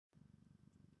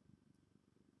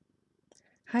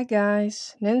Hi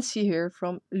guys, Nancy here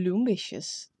from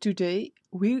Loombicious. Today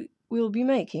we will be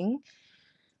making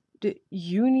the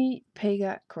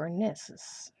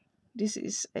unipegacornasus. This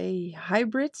is a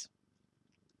hybrid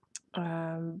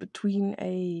between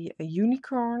a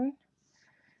unicorn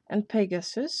and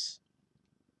Pegasus.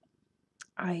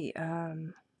 I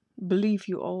believe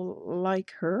you all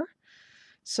like her,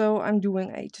 so I'm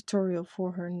doing a tutorial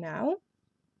for her now.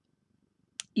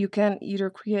 You can either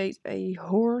create a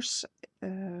horse,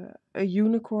 a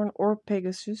unicorn, or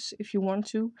Pegasus if you want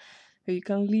to. You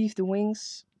can leave the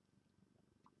wings,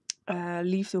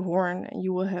 leave the horn, and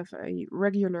you will have a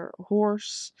regular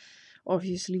horse.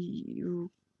 Obviously,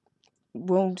 you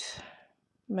won't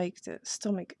make the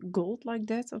stomach gold like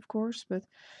that, of course, but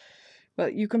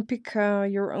you can pick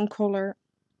your own color.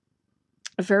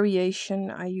 A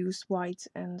variation, I used white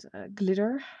and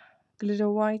glitter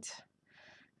white.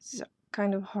 It's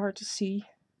kind of hard to see.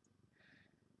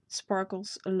 It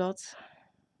sparkles a lot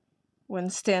when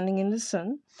standing in the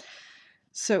sun.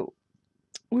 So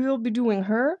we will be doing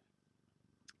her.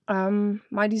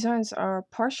 My designs are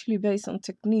partially based on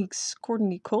techniques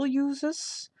Courtney Cole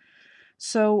uses,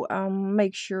 so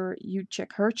make sure you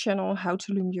check her channel, How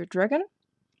to Loom Your Dragon,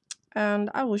 and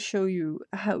I will show you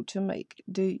how to make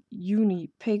the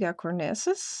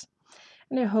unipegacornasus,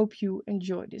 and I hope you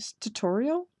enjoy this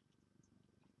tutorial.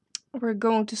 We're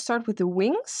going to start with the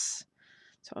wings,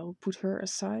 so I will put her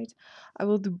aside. I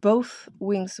will do both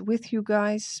wings with you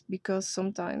guys because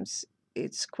sometimes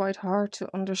it's quite hard to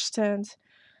understand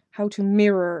how to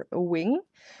mirror a wing.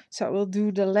 So I will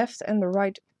do the left and the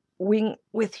right wing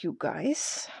with you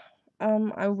guys.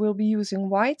 I will be using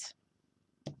white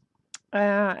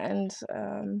and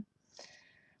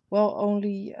well,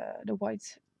 only the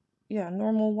white, yeah,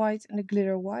 normal white and the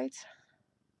glitter white.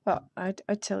 Well, I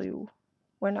tell you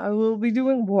when I will be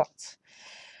doing what.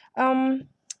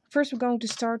 First we're going to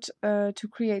start to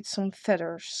create some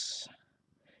feathers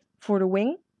for the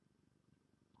wing.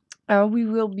 We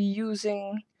will be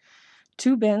using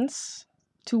two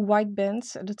white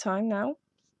bands at a time now.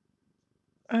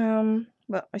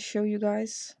 Well, I show you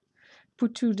guys.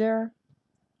 Put two there.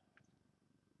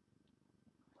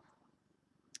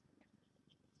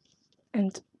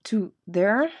 And two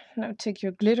there. Now take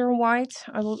your glitter white.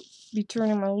 I will be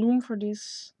turning my loom for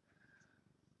this.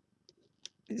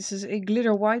 This is a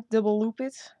glitter white, double loop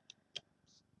it.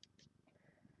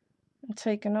 And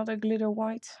take another glitter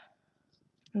white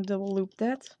and double loop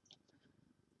that.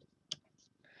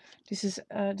 This is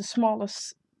the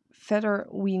smallest feather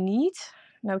we need.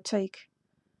 Now take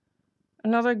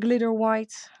another glitter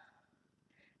white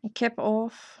and cap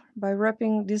off by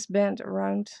wrapping this band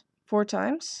around 4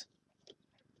 times.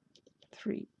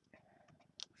 3,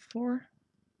 4.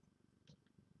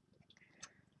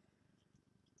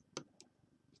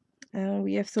 And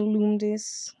we have to loom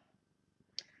this.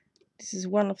 This is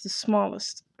one of the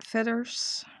smallest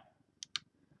feathers.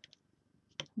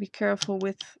 Be careful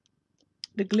with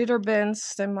the glitter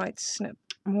bands, they might snap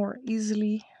more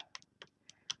easily.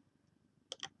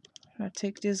 Now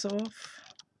take this off.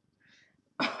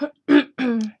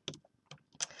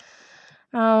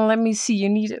 Let me see, you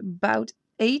need about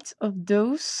 8 of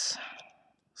those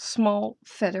small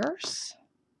feathers.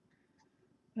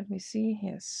 Let me see,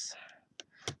 yes.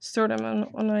 Store them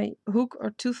on a hook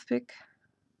or toothpick.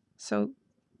 So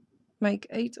make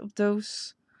 8 of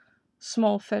those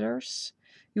small feathers.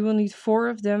 You will need 4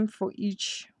 of them for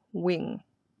each wing.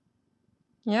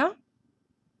 Yeah?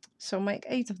 So make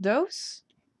 8 of those.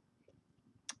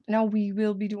 Now we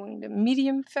will be doing the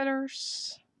medium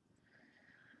feathers.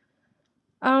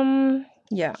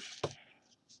 Yeah.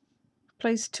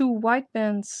 Place 2 white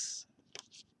bands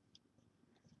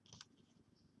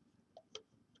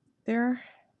there.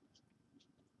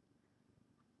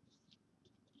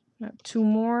 Now 2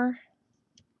 more.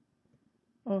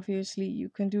 Obviously you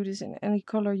can do this in any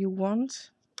color you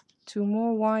want. 2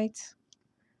 more white.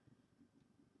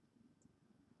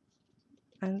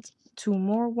 And 2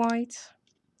 more white.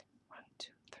 1,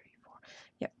 2, 3, 4.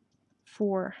 Yeah,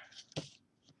 4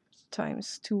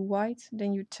 times 2 white.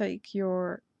 Then you take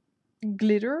your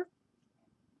glitter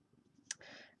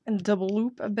and double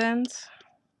loop a band.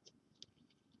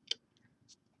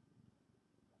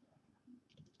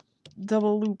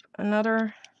 Double loop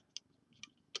another.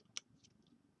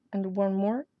 And 1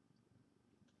 more.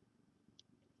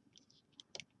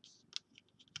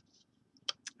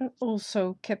 And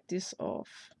also cap this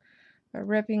off by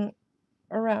wrapping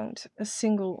around a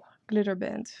single glitter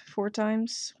band 4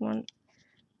 times. 1,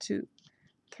 2,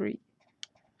 3,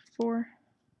 4.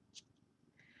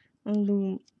 And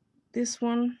loom this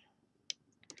one.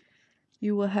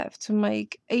 You will have to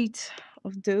make 8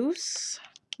 of those.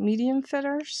 medium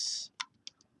feathers.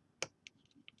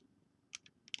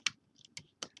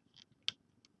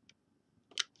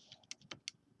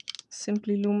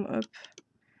 Simply loom up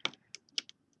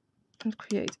and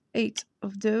create 8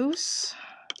 of those.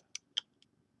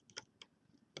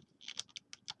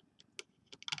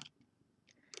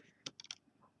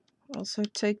 Also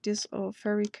take this off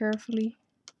very carefully.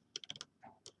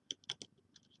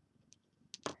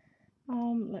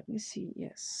 Let me see,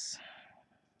 yes.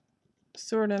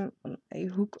 Store them on a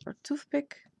hook or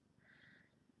toothpick.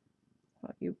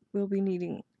 Well, you will be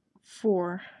needing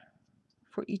 4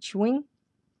 for each wing.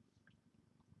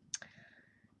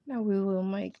 Now we will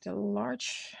make the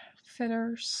large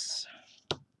feathers.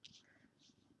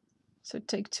 So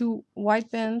take 2 white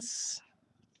bands,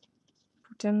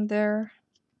 put them there,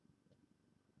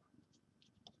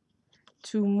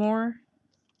 2 more,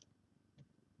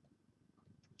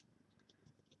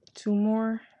 2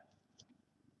 more,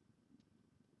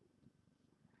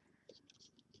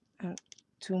 and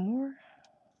 2 more,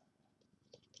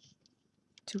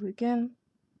 2 again,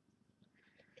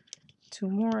 2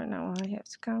 more. Now I have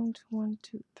to count 1,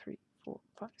 2, 3, 4,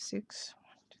 5, 6.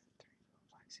 1, 2, 3, 4,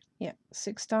 5, 6. Yeah,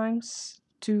 6 times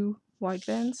 2 white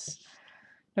bands.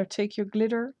 Now take your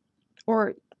glitter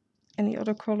or any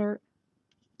other color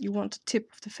you want the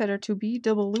tip of the feather to be,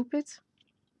 double loop it.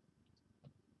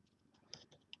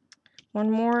 1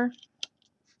 more,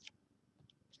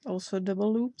 also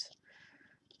double looped,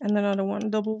 and another one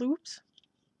double looped,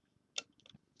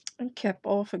 and cap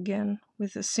off again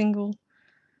with a single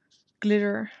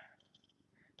glitter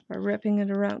by wrapping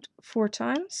it around 4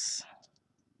 times.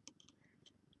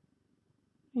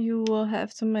 You will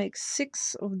have to make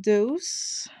 6 of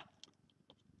those.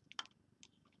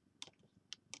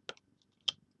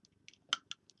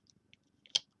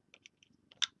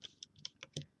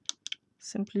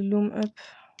 Simply loom up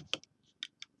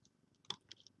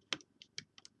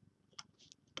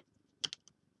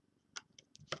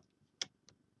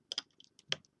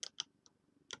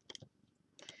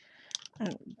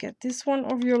and get this one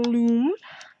of your loom.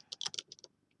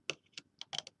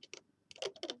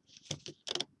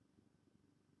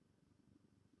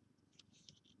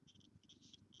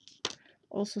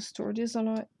 Also store this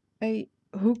on a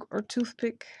hook or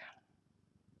toothpick.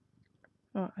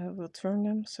 I will turn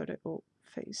them so they all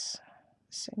face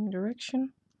the same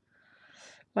direction.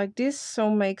 Like this, so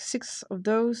make 6 of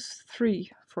those,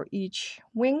 3 for each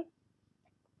wing.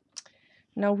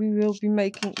 Now we will be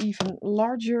making even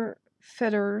larger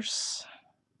feathers.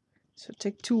 So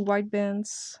take 2 white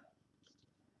bands,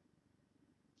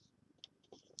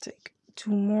 take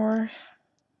 2 more,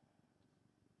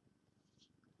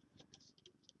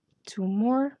 2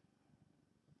 more,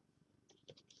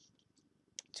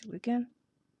 2 again,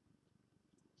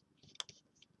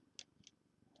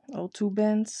 all 2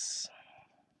 bands,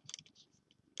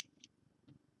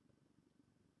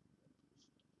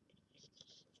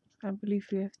 I believe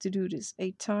we have to do this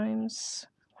 8 times.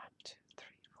 1, 2, 3,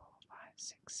 4, 5,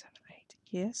 6, 7, 8.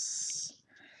 Yes.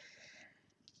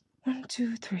 1,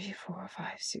 2, 3, 4, 5,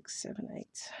 6, 7, 8.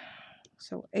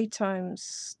 So 8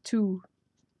 times 2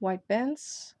 white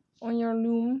bands on your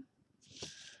loom.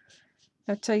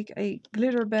 Now take a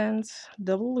glitter band,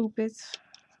 double loop it,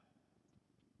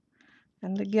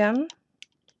 and again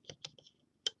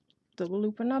double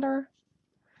loop another,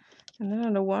 and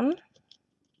another one,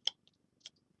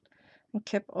 and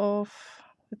cap off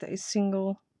with a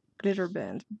single glitter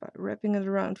band by wrapping it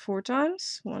around 4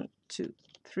 times. 1, 2,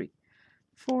 3,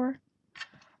 4.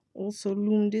 Also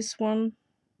loom this one,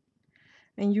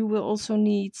 and you will also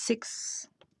need 6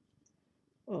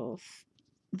 of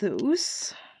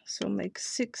those, so make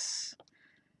 6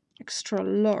 extra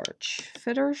large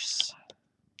feathers.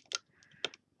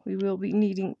 We will be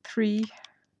needing 3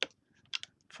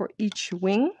 for each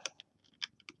wing.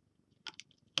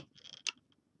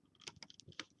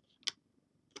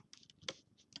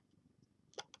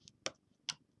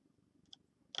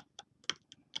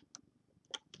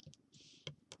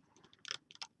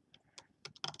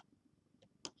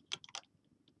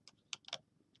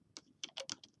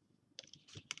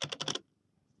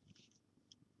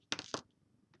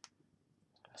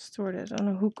 Store that on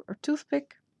a hook or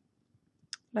toothpick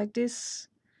like this.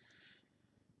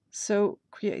 So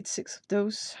create 6 of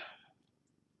those.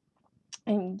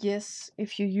 And yes,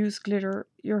 if you use glitter,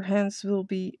 your hands will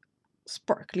be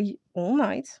sparkly all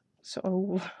night. So I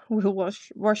will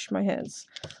wash my hands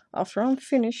after I'm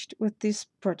finished with this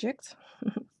project.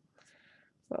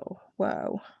 Well,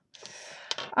 wow.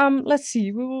 Let's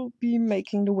see, we will be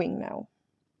making the wing now.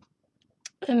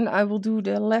 And I will do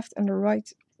the left and the right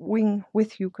wing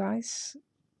with you guys,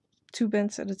 2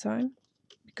 bands at a time,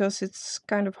 because it's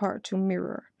kind of hard to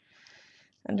mirror.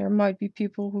 And there might be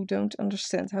people who don't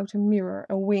understand how to mirror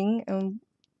a wing, and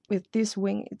with this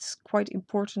wing it's quite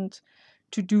important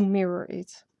to do mirror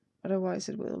it, otherwise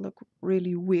it will look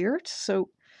really weird. So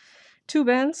 2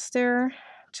 bands there,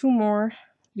 2 more.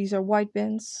 These are white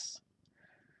bands,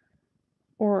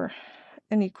 or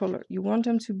any color you want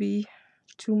them to be.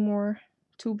 2 more,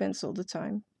 2 bands all the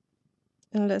time,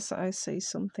 unless I say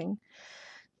something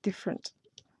different.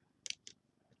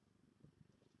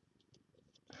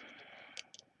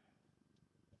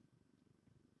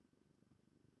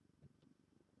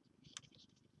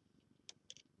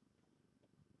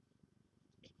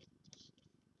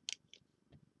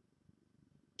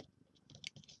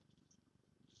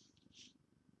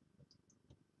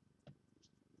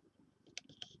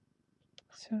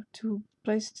 So to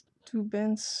place 2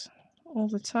 bands all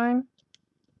the time.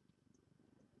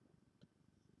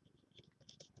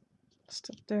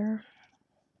 Stop there.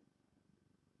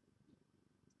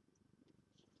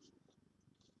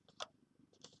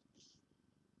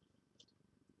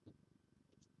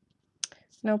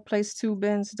 Now place 2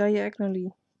 bands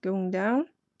diagonally going down.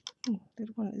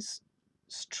 That one is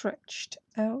stretched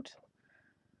out.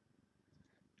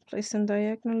 Place them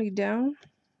diagonally down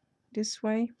this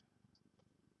way.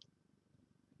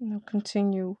 Now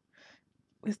continue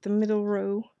with the middle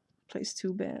row. Place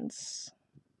 2 bands.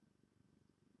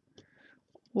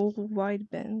 All white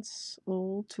bands,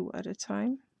 all 2 at a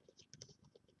time.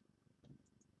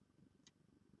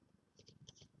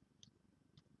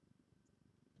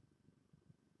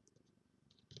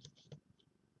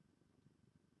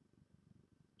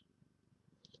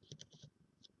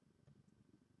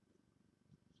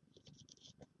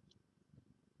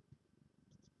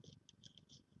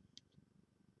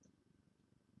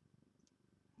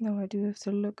 Now I do have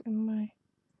to look in my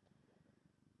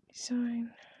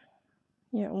design.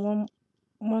 Yeah,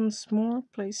 once more,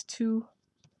 place 2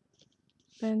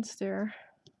 bands there.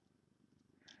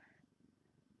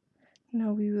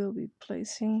 Now we will be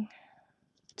placing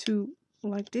 2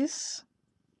 like this.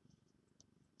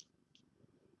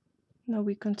 Now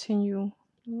we continue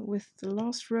with the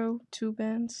last row, 2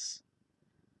 bands,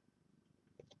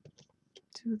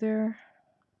 2 there,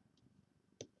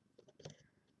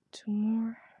 2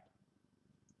 more.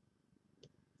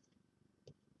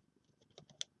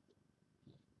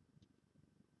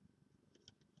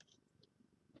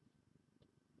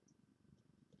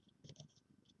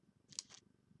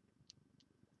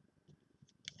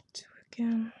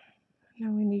 Again.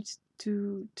 Now we need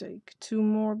to take 2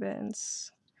 more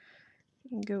bands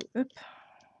and go up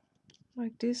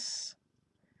like this.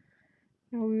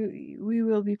 Now we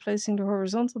will be placing the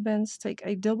horizontal bands. Take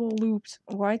a double looped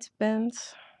white band,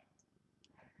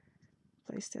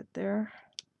 place that there.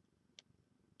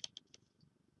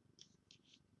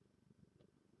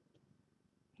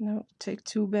 Now take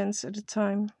 2 bands at a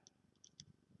time,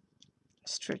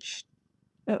 stretch.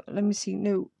 Oh, let me see.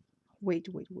 No, wait.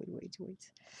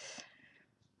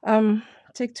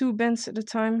 Take 2 bands at a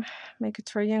time, make a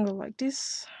triangle like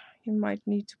this. You might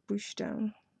need to push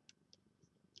down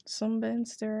some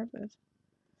bands there, but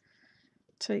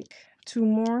take 2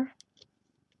 more.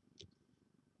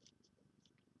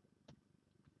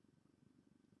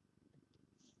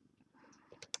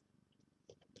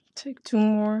 Take 2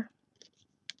 more.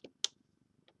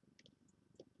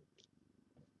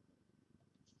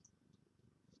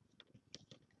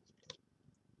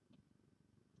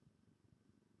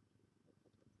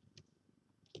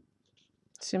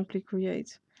 Simply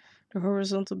create the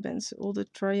horizontal bands, all the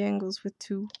triangles with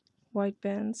 2 white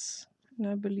bands, and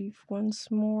I believe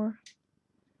once more.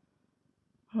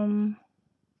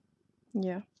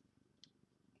 Yeah,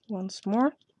 once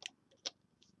more.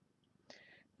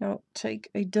 Now take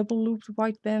a double looped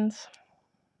white band,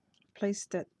 place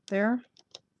that there.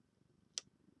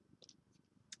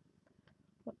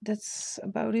 That's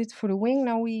about it for the wing.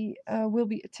 Now we will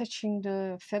be attaching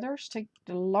the feathers. Take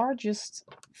the largest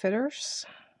feathers.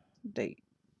 They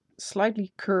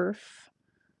slightly curve.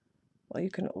 Well,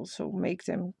 you can also make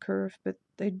them curve, but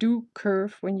they do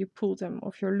curve when you pull them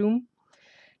off your loom.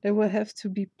 They will have to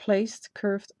be placed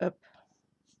curved up.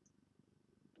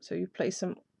 So you place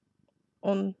them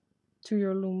on to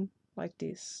your loom like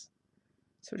this.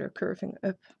 So they're curving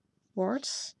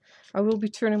upwards. I will be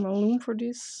turning my loom for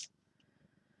this.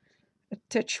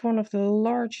 Attach one of the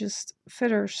largest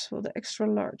feathers, well, the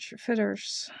extra large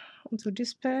feathers, onto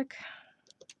this peg,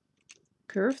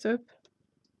 curved up.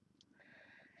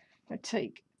 I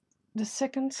take the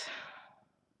second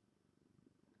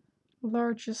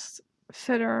largest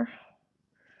feather,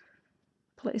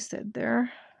 place that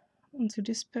there onto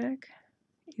this peg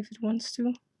if it wants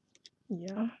to.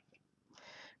 Yeah.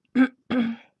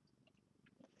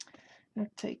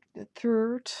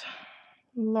 third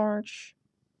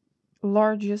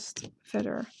largest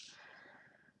feather.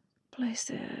 Place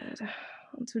that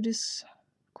onto this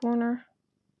corner.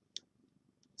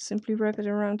 Simply wrap it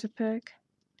around the peg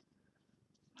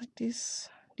like this.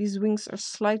 These wings are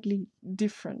slightly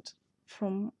different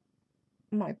from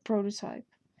my prototype,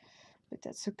 but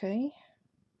that's okay.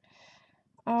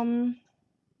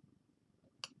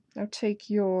 Now take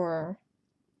your,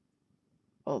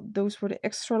 well, those were the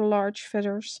extra large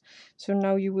feathers, so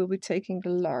now you will be taking the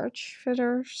large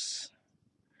feathers.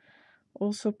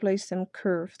 Also place them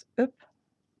curved up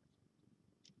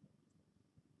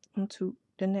onto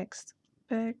the next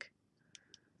peg.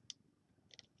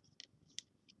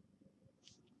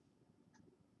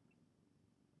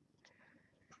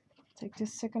 Take the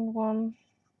second one,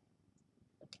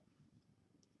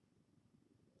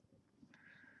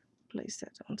 place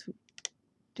that onto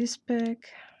this peg.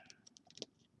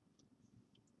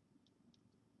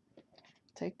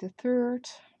 Take the third,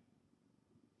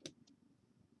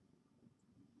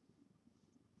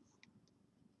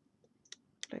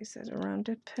 place that around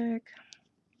that peg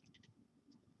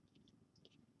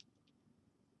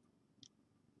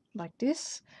like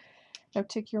this. Now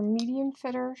take your medium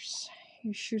feathers.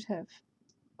 You should have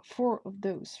 4 of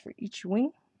those for each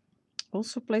wing.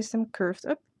 Also place them curved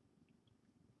up.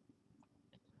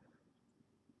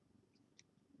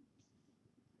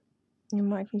 You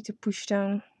might need to push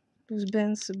down those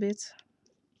bends a bit.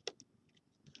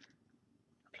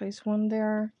 Place one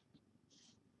there.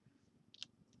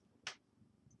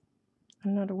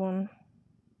 Another one.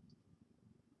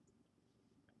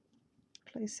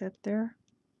 Place that there.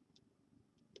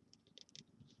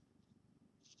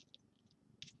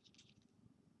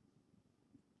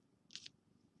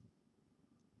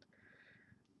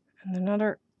 And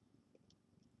another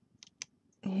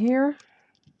here.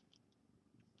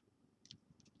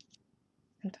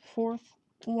 And the fourth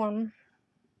one.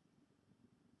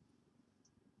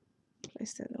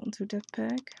 Place that onto that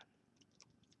peg.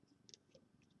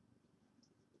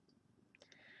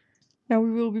 Now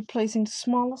we will be placing the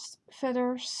smallest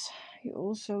feathers. You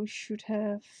also should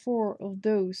have 4 of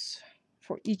those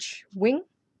for each wing.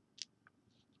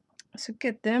 So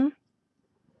get them.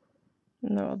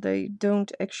 No, they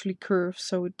don't actually curve,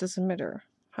 so it doesn't matter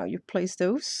how you place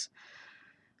those.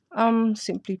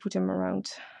 Simply put them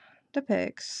around the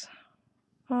pegs.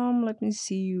 Let me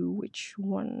see which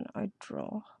one I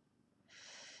draw.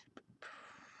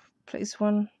 Place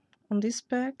one on this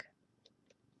peg.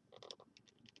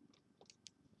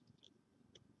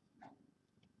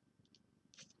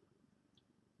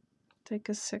 Take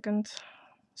a second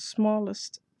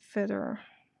smallest feather.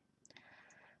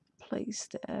 Place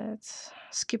that.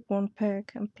 Skip one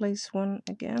peg and place one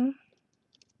again.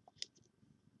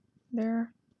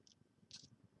 There.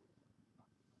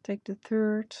 Take the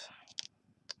third.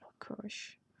 Oh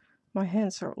gosh, my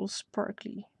hands are all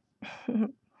sparkly.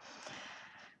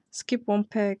 Skip one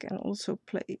peg and also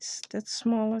place that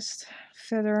smallest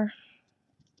feather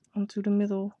onto the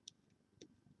middle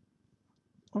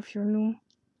of your loom.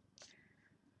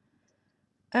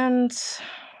 And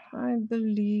I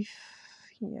believe,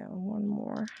 yeah, one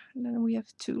more. And then we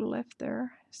have 2 left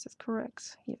there. Is that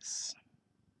correct? Yes.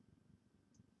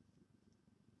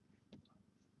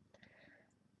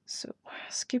 So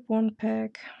skip one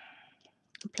peg,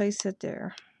 place it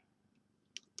there.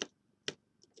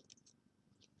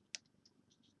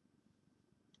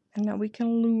 And now we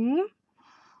can loom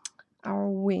our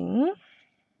wing.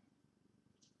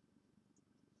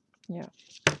 Yeah.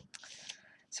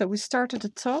 So we start at the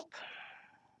top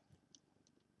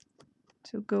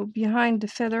to go behind the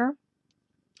feather.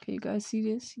 Can you guys see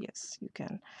this? Yes, you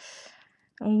can.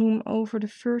 And loom over the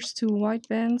first 2 white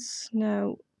bands.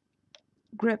 Now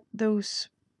grab those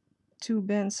 2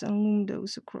 bands and loom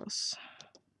those across.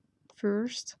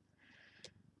 First,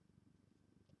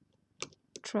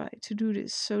 try to do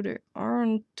this so they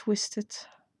aren't twisted.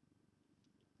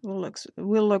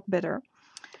 Will look better.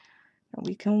 And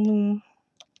we can loom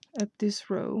up this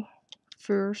row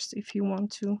first if you want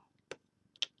to.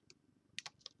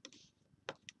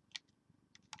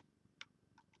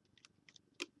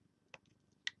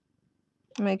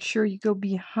 Make sure you go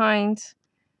behind.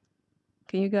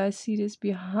 Can you guys see this?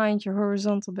 Behind your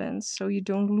horizontal bands, so you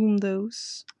don't loom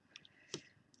those.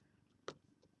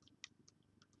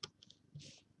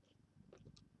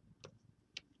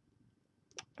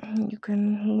 You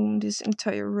can loom this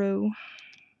entire row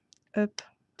up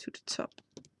to the top.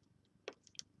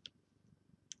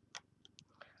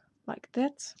 Like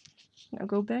that. Now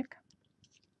go back.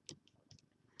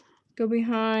 Go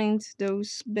behind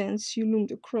those bands you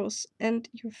loomed across and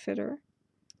your feather.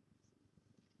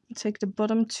 Take the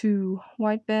bottom 2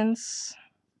 white bands,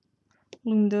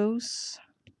 loom those.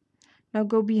 Now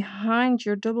go behind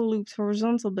your double looped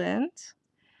horizontal band.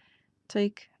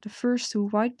 Take the first 2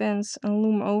 white bands and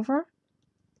loom over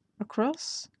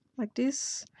across like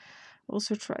this.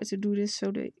 Also try to do this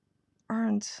so they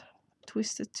aren't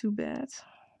twisted too bad.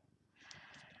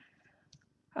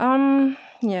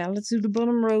 Yeah, let's do the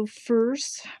bottom row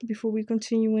first before we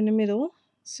continue in the middle.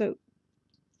 So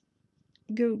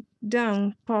go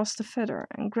down past the feather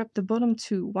and grab the bottom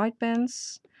 2 white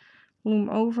bands, loom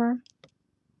over.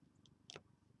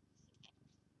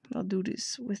 I'll do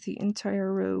this with the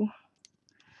entire row.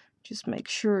 Just make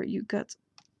sure you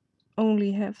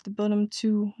only have the bottom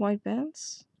 2 white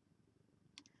bands.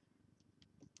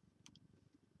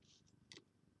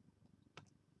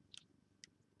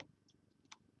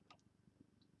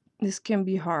 This can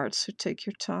be hard, so take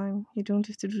your time. You don't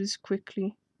have to do this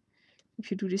quickly. If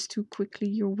you do this too quickly,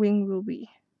 your wing won't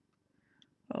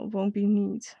be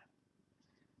neat.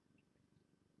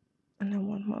 And I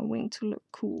want my wing to look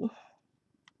cool.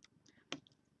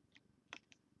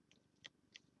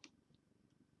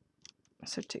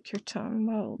 So take your time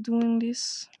while doing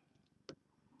this.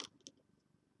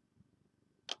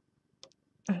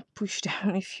 And push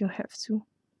down if you have to.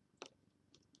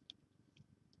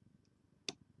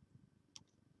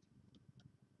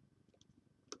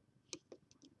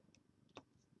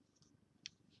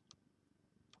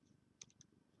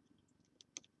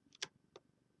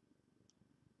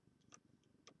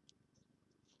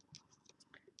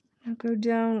 Now go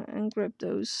down and grab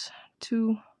those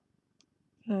 2.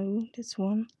 No, that's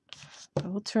 1. I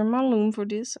will turn my loom for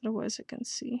this, otherwise I can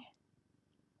see.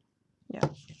 Yeah,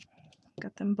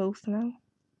 got them both now.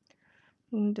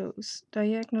 Loom those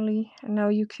diagonally, and now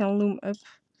you can loom up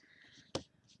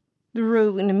the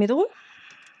row in the middle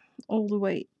all the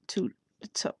way to the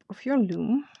top of your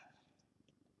loom.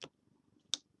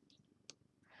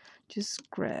 Just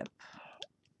grab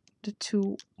the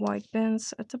 2 white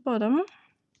bands at the bottom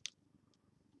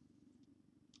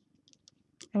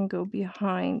and go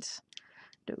behind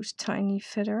those tiny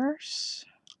feathers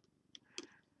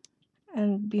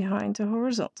and behind the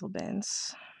horizontal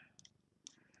bands.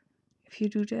 If you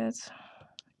do that,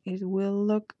 it will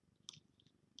look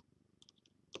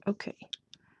okay.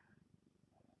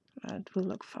 It will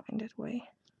look fine that way.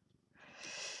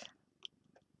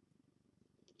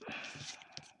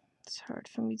 It's hard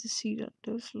for me to see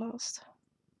those last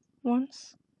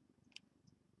ones.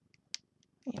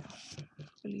 Yeah, I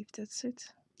believe that's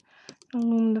it. I'll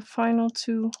loom the final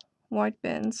 2 white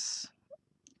bands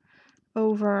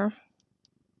over.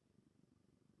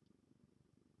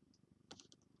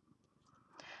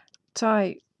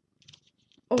 Tie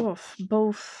off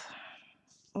both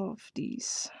of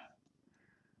these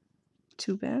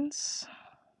 2 bands.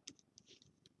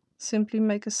 Simply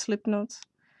make a slip knot.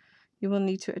 You will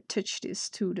need to attach this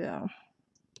to the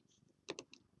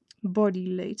body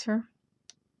later.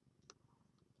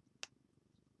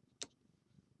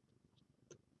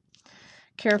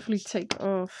 Carefully take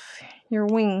off your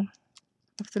wing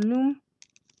of the loom.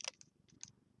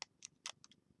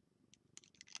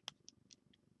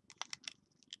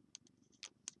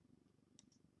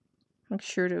 Make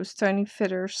sure those tiny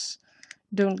feathers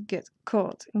don't get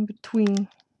caught in between.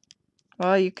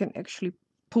 Well, you can actually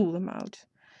pull them out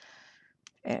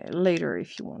later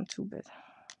if you want to, but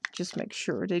just make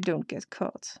sure they don't get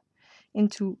caught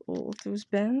into all of those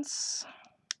bands.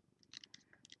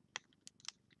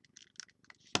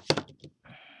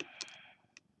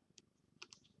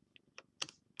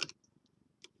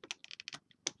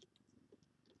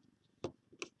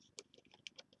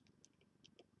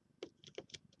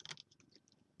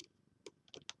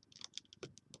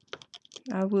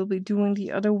 I will be doing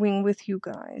the other wing with you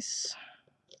guys.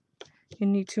 You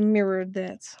need to mirror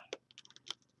that.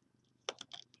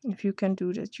 If you can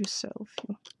do that yourself,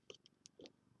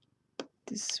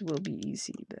 this will be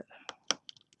easy, but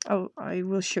I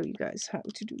will show you guys how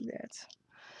to do that,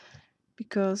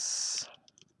 because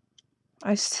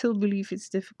I still believe it's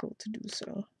difficult to do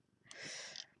so.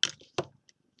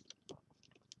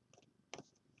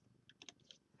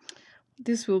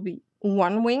 This will be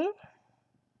 1 wing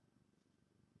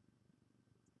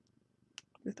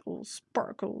with all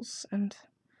sparkles and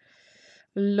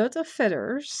a lot of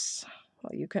feathers.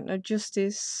 Well, you can adjust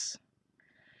this.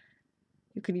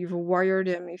 You can even wire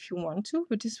them if you want to,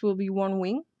 but this will be 1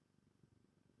 wing.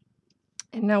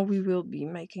 And now we will be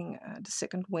making the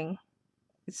second wing.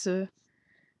 It's a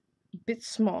bit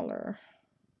smaller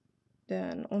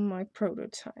than on my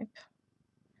prototype.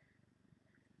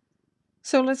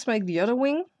 So let's make the other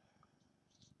wing.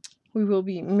 We will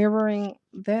be mirroring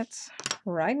that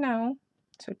right now.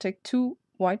 So take 2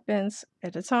 white bands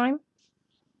at a time.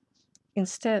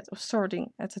 Instead of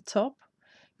starting at the top,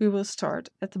 we will start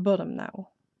at the bottom now.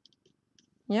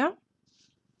 Yeah?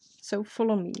 So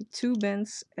follow me, 2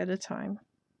 bands at a time.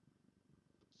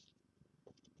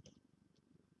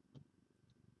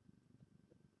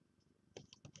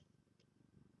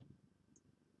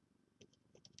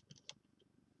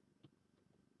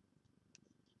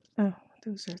 Oh,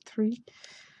 those are 3.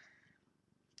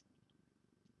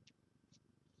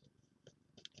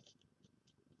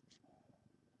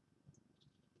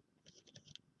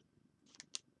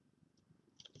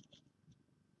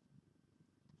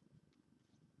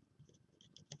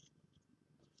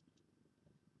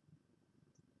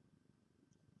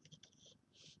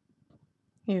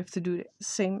 You have to do the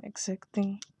same exact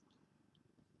thing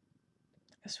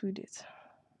as we did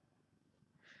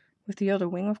with the other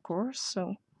wing, of course.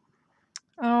 So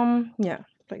yeah,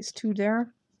 place 2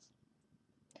 there.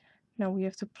 Now we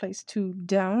have to place 2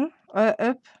 down,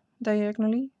 up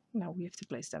diagonally. Now we have to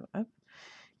place them up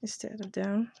instead of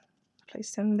down.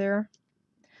 Place them there.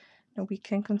 Now we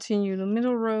can continue the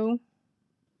middle row.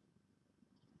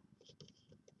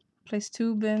 Place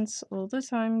 2 bands all the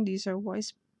time. These are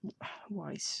white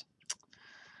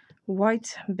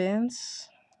bands.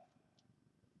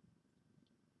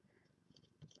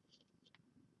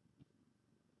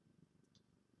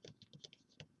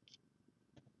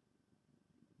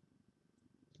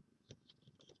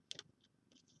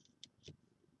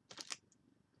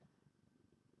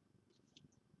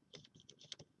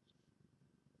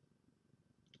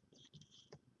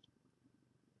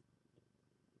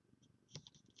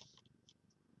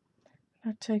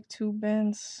 Now take 2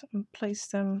 bands and place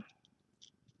them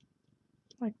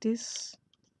like this.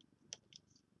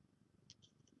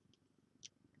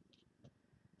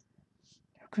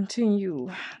 Now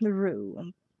continue the row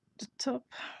on the top.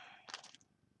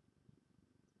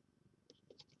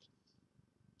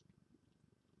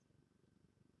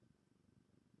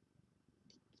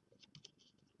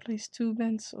 Place 2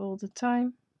 bands all the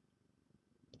time.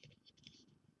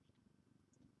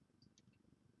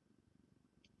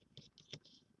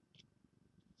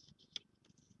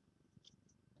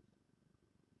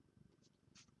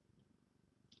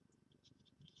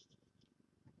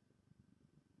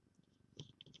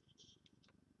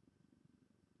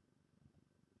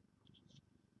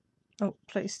 Oh,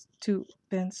 place 2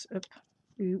 bands up.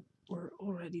 You were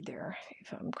already there,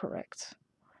 if I'm correct.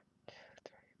 2,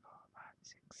 3, 4, 5,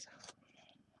 6, 7.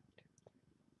 2, 3,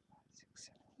 4, 5, 6,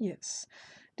 7. Yes,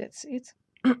 that's it.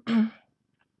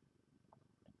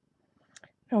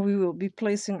 Now we will be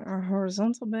placing our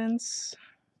horizontal bands.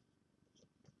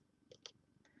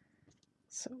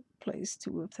 So place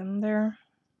 2 of them there.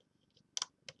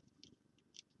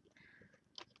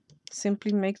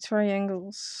 Simply make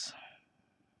triangles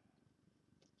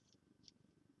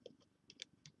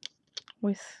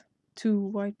with 2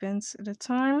 white bands at a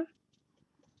time.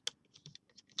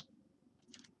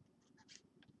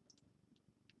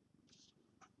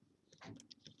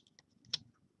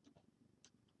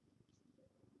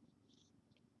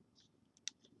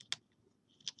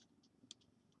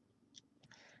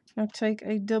 Now take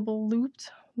a double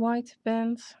looped white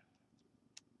band,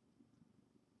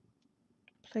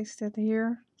 place that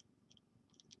here.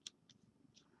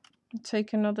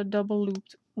 Take another double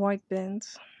looped white band,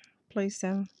 place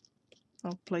them.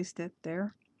 I'll place that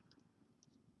there.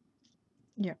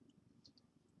 Yeah.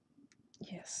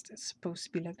 Yes, that's supposed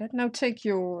to be like that. Now take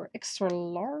your extra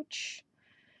large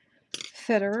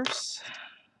feathers,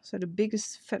 so the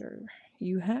biggest feather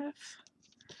you have.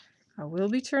 I will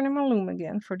be turning my loom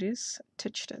again for this.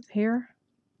 Touch that here.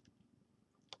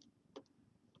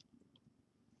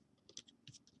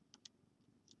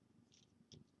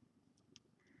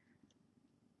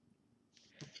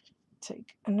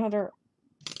 Take another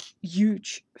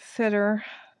huge feather.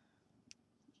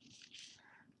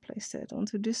 Place that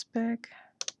onto this bag.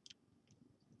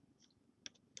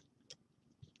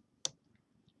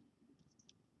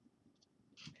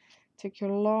 Take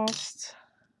your last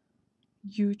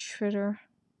huge feather.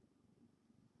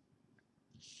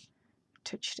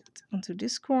 Touch that onto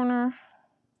this corner.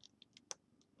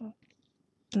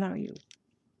 Now you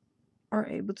are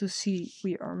able to see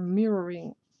we are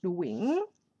mirroring the wing.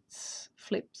 It's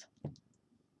flipped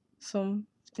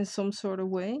in some sort of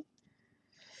way.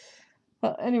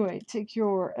 Well, anyway, take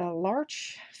your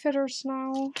large feathers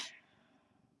now.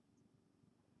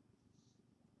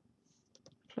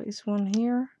 Place one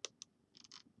here.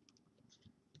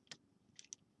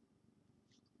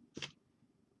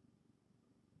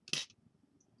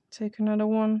 Take another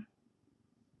one.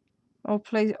 I'll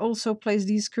also place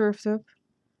these curved up,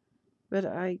 but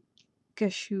I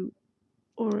guess you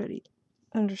already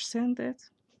understand that.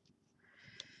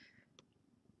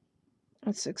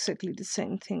 It's exactly the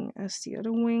same thing as the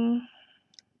other wing.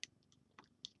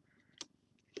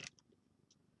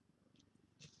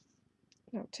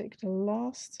 Now take the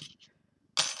last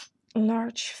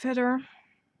large feather.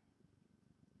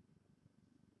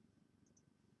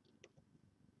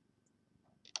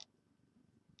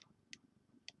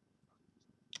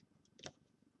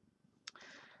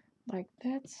 Like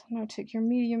that. Now take your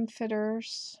medium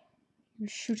feathers. You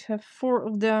should have 4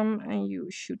 of them, and you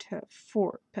should have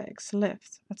 4 pegs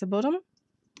left at the bottom.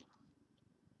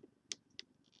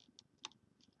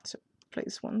 So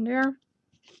place one there.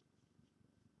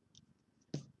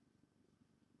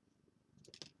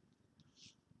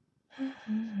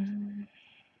 And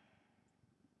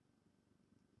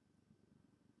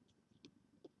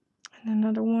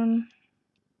another one.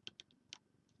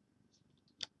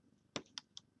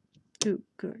 Oh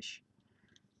gosh.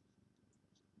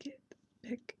 Get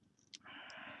back.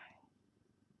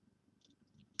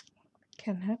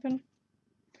 Can happen.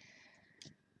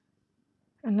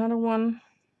 Another one.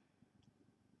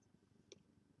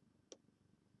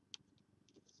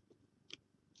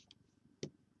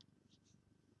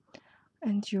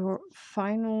 And your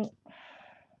final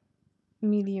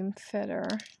medium feather.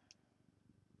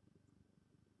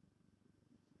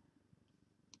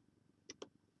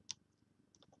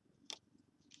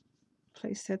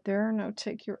 Place that there. Now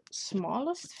take your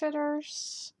smallest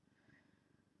feathers.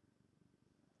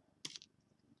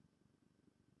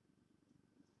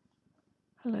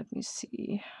 Let me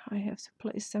see. I have to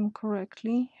place them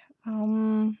correctly.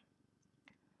 There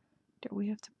we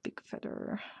have the big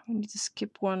feather. We need to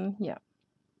skip one. Yeah.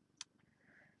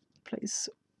 Place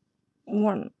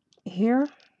one here.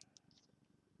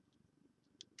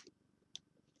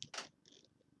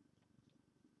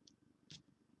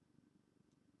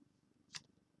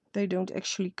 They don't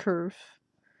actually curve.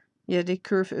 Yeah, they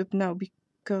curve up now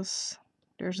because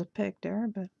there's a peg there,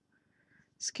 but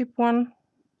skip one.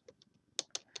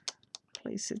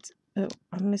 Place it. Oh,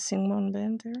 I'm missing one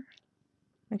band there.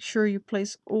 Make sure you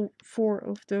place all 4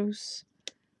 of those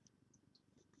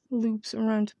loops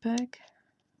around the peg.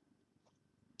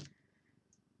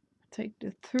 Take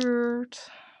the third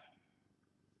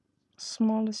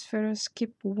smallest feather,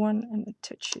 skip one and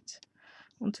attach it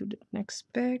onto the next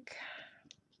peg.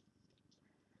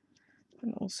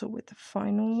 And also with the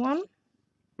final one.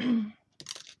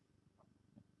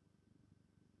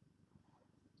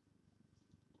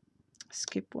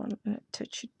 Skip one and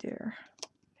attach it there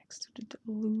next to the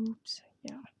double loops.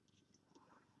 Yeah.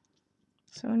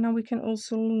 So now we can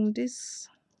also loom this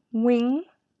wing.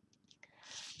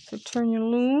 So turn your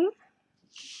loom.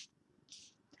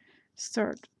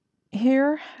 Start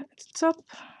here at the top.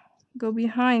 Go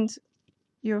behind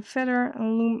your feather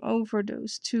and loom over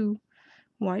those 2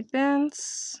 white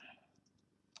bands.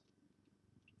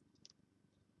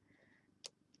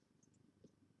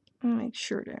 Make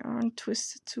sure they aren't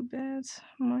twisted too bad.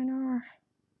 Mine are.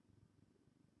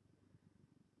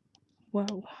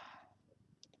 Wow.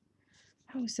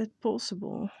 How is that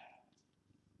possible?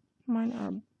 Mine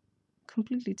are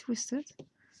completely twisted.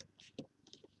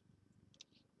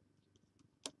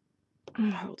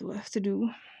 What do I have to do?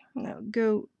 Now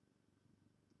go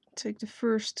take the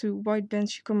first 2 white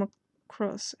bands you come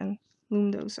across and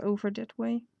loom those over that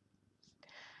way.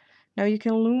 Now you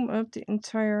can loom up the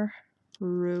entire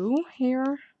row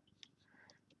here.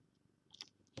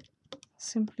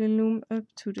 Simply loom up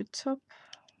to the top.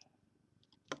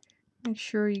 Make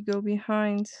sure you go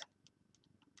behind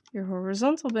your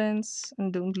horizontal bands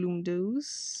and don't loom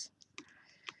those.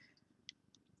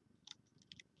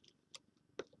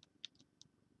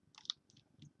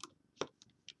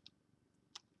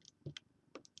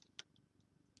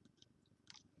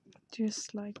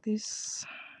 Just like this.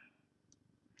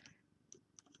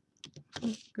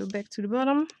 Go back to the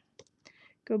bottom.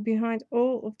 Go behind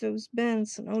all of those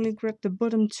bands and only grab the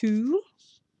bottom 2.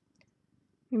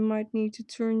 You might need to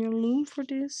turn your loom for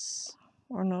this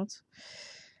or not.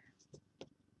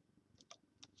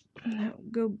 Now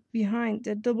go behind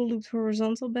that double looped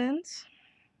horizontal band.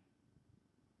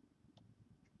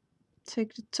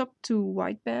 Take the top 2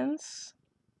 white bands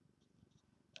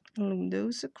and loom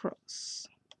those across.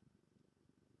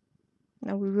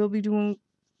 Now we will be doing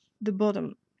the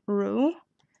bottom row.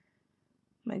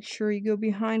 Make sure you go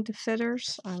behind the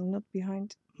feathers. I'm not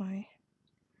behind my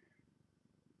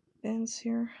bands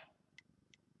here.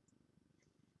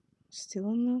 Still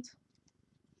I'm not.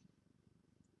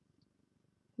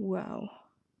 Wow.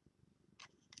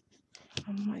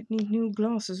 I might need new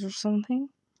glasses or something.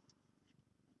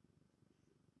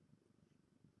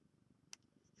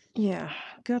 Yeah,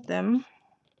 got them.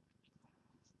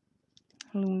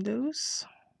 loom those.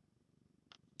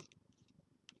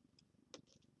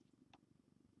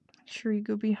 Make sure you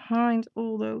go behind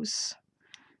all those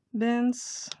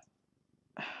bands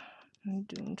and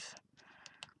don't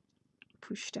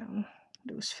push down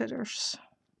those feathers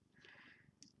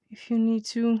if you need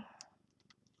to.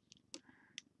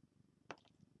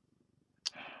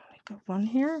 I got one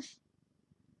here.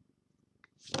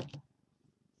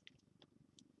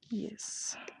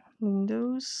 Yes, loom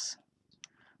those.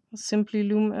 I'll simply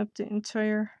loom up the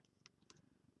entire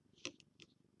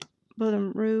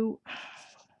bottom row.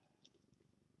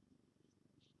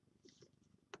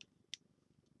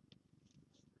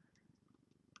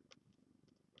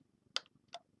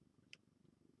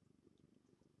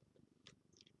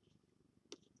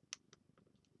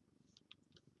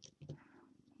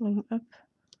 Loom up.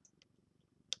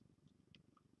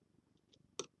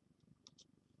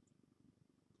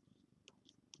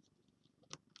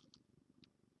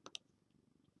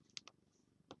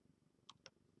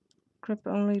 Grab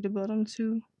only the bottom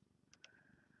two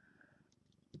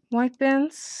white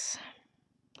bands.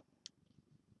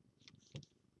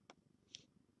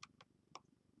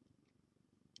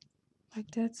 Like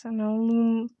that, and I'll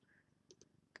loom,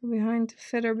 go behind the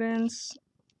feather bands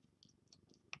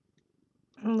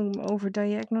and loom over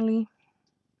diagonally.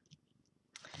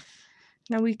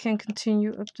 Now we can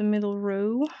continue up the middle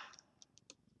row.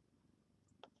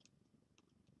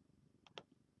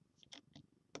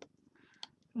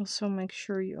 Also make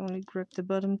sure you only grab the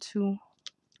bottom two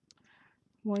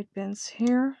white bands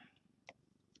here.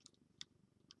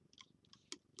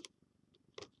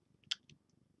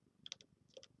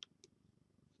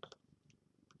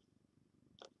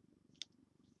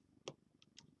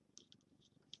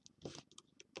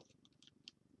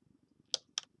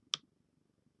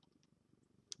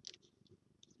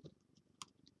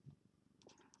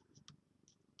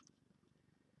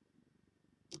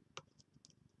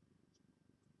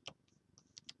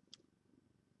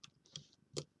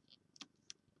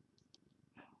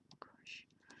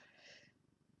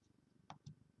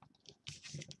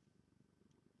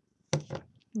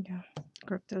 Yeah,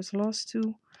 grab those last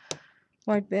two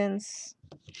white bands.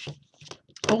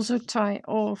 Also tie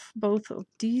off both of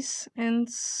these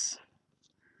ends.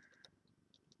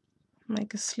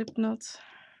 Make a slip knot.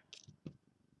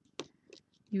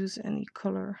 Use any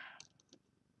color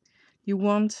you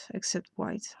want except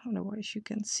white, otherwise you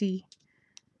can see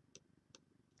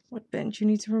what band you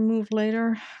need to remove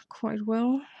later quite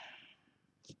well.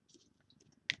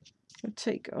 So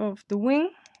take off the wing,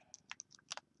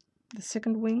 the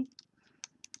second wing,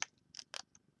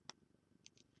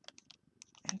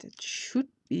 and it should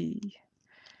be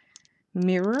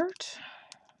mirrored.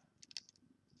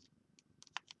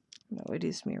 No, it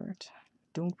is mirrored,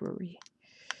 don't worry.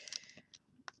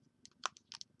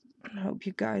 I hope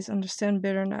you guys understand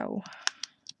better now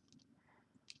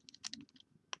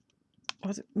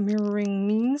what mirroring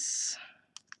means.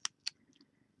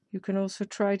 You can also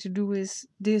try to do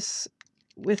this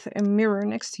with a mirror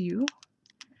next to you,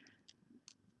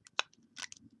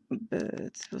 but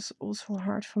it was also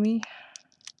hard for me.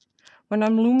 When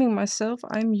I'm looming myself,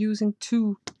 I'm using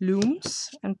two looms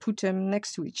and put them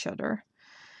next to each other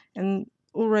and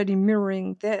already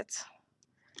mirroring that,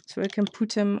 so I can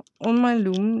put them on my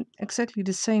loom exactly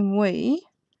the same way,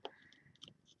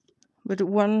 but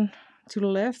one to the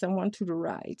left and one to the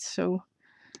right. So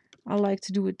I like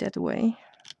to do it that way,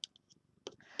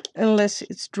 unless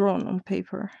it's drawn on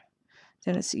paper,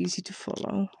 then it's easy to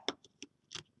follow.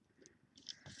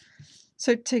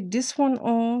 So take this one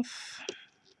off,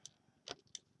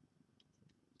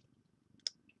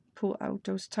 pull out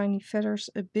those tiny feathers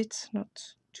a bit,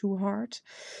 not too hard.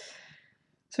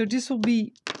 So this will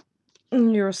be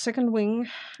your second wing,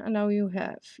 and now you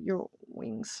have your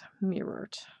wings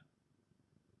mirrored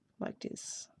like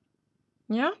this.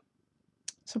 Yeah,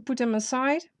 so put them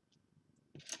aside.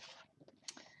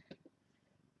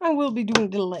 I will be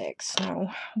doing the legs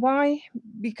now. Why?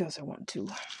 Because I want to.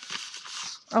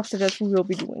 After that we will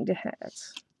be doing the head.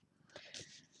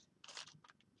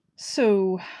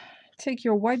 So take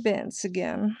your white bands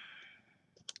again,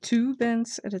 2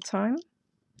 bands at a time.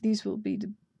 These will be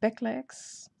the back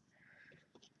legs.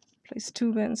 Place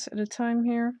 2 bands at a time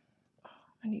here.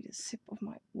 I need a sip of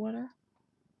my water.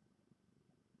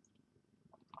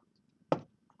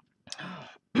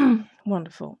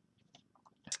 Wonderful.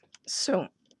 So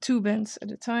 2 bands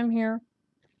at a time here.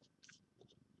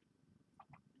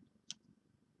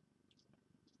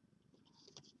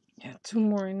 Yeah, 2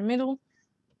 more in the middle.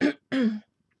 I'll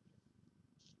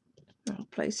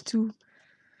place 2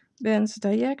 bands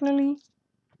diagonally.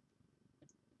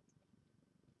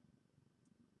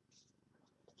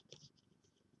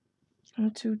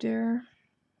 onto there,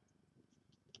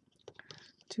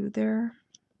 to there.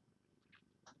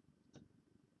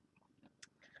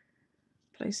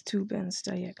 Place 2 bands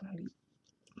diagonally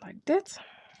like that.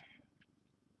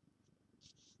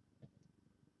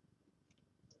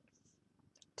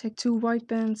 Take 2 white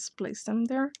bands, place them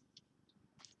there.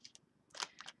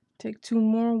 Take 2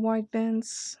 more white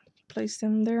bands, place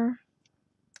them there.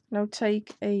 Now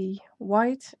take a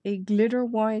white, a glitter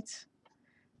white,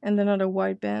 and another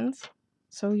white band.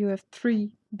 So you have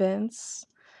 3 bands.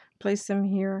 Place them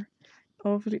here.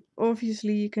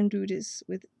 Obviously you can do this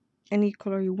with any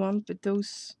color you want, but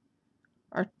those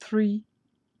are 3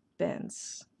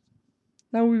 bands.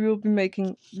 Now we will be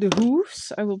making the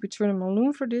hooves. I will be turning my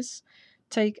loom for this.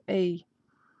 Take a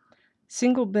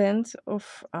single band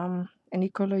of any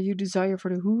color you desire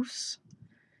for the hooves.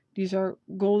 These are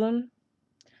golden,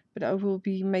 but I will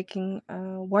be making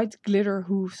white glitter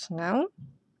hooves now.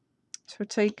 So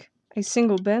take a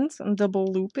single band and double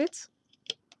loop it.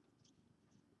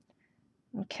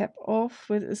 And cap off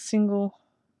with a single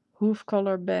hoof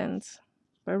color band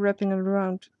by wrapping it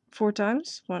around 4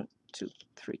 times. 1, 2,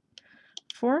 3,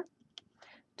 4.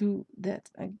 Do that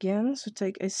again. So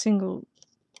take a single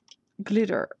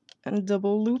glitter and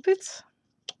double loop it.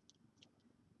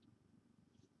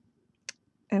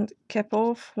 And cap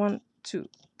off 1, 2,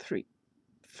 3,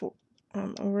 4.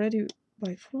 I'm already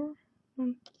by 4.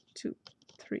 1, 2,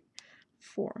 3,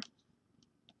 4.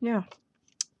 Yeah.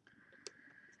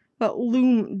 Well,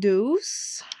 loom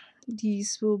those.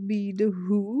 These will be the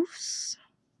hooves,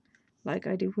 like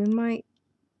I did with my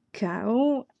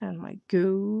cow and my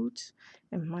goat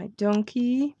and my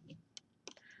donkey.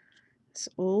 It's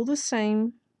all the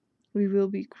same. We will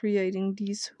be creating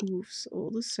these hooves all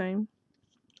the same,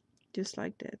 just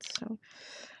like that. So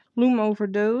loom over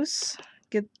those.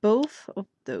 Get both of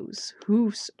those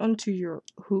hooves onto your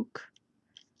hook.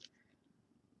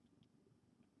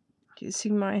 You see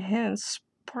my hands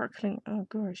sparkling. Oh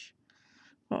gosh.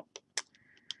 Well,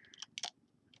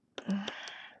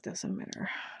 doesn't matter.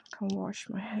 I can wash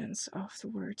my hands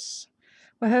afterwards.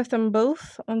 We'll have them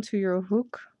both onto your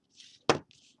hook.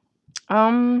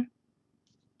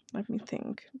 Let me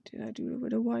think. Did I do it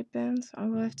with a white band? I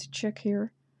will have to check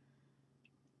here.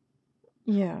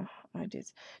 Yeah, I did.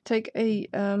 Take a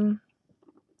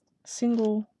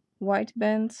single white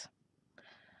band,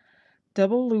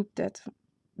 double loop that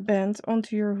band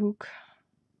onto your hook.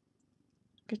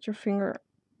 Get your finger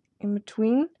in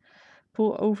between,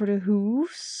 pull over the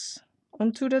hooves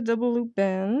onto the double loop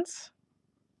band.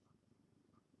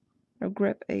 Now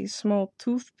grab a small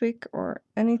toothpick or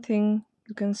anything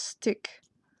you can stick.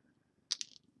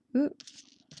 Ooh.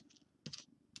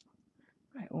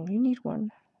 I only need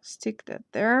one. Stick that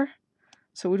there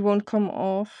so it won't come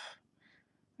off.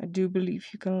 I do believe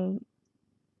you can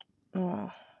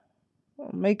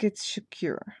make it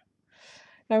secure.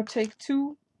 Now take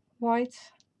 2 white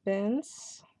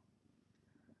bands,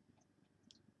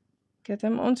 get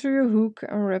them onto your hook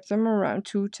and wrap them around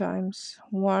 2 times.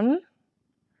 1,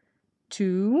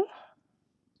 2,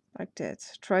 like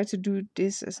that. Try to do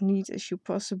this as neat as you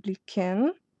possibly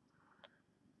can.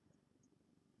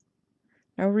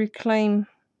 Now reclaim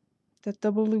that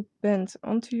double loop band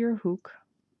onto your hook.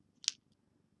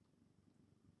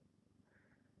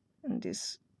 And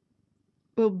this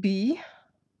will be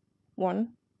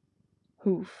 1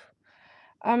 hoof.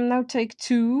 Now take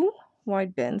 2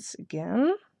 white bands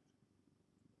again.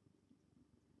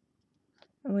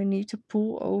 And we need to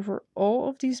pull over all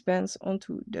of these bands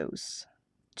onto those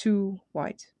 2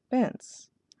 white bands.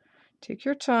 Take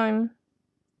your time,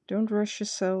 don't rush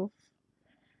yourself.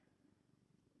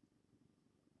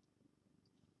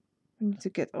 We need to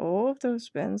get all of those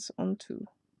bands onto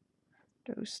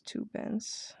those 2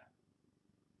 bands.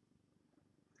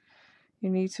 You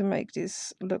need to make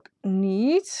this look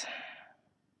neat,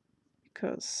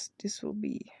 because this will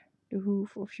be the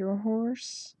hoof of your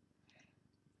horse.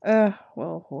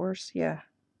 Well, horse, yeah,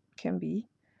 can be.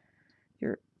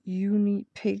 Your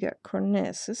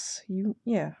unipegacornasus.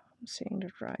 Yeah, I'm saying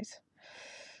that right.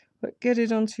 But get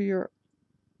it onto your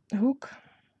hook.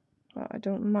 Well, I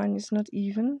don't mind, it's not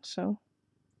even, so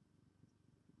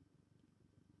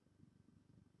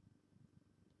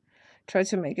try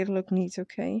to make it look neat,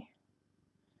 okay?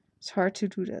 It's hard to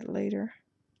do that later.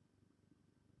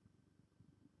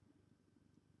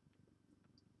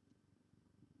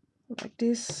 Like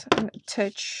this, and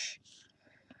attach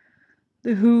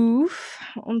the hoof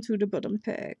onto the bottom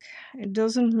peg. It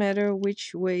doesn't matter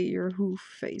which way your hoof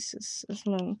faces, as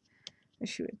long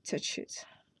as you attach it.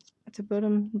 At the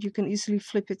bottom, you can easily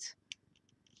flip it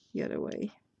the other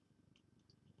way.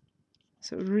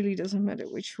 So it really doesn't matter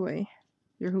which way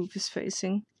your hoof is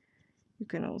facing. You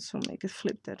can also make it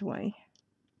flip that way.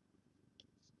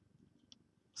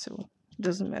 So it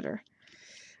doesn't matter.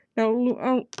 Now,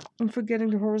 oh, I'm forgetting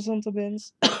the horizontal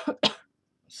bends.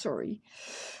 Sorry.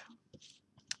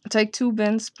 Take 2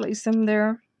 bends, place them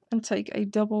there, and take a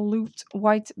double looped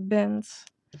white band.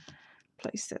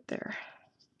 Place that there.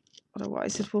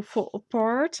 Otherwise it will fall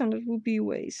apart and it will be a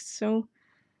waste. So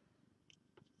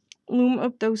loom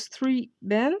up those 3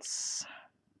 bends.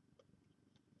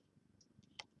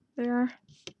 There.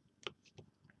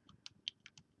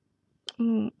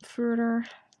 Loom further.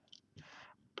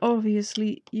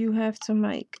 Obviously you have to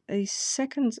make a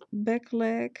second back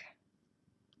leg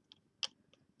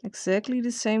exactly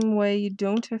the same way. You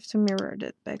don't have to mirror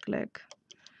that back leg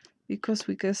because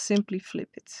we can simply flip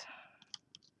it.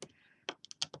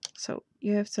 So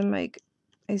you have to make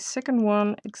a second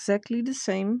one exactly the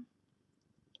same.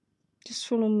 Just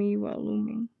follow me while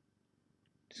looming.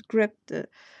 Just grab the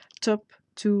top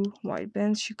 2 white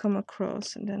bands you come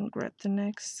across and then grab the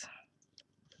next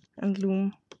and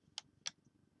loom.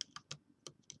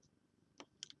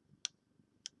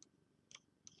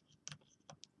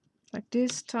 Like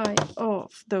this, tie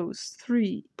off those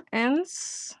 3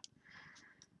 ends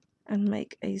and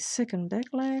make a second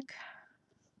back leg.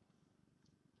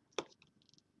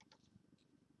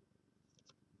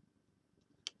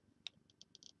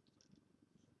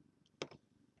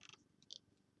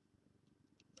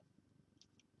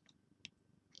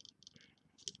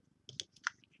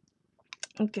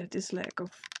 And get this leg of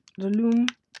the loom.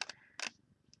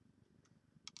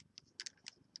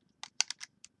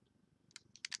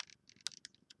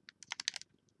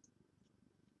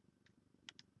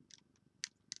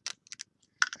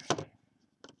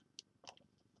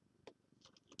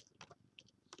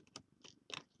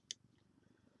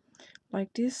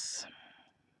 Like this.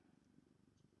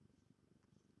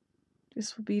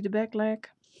 This will be the back leg.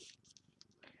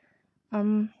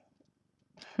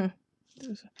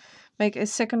 Make a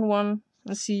second one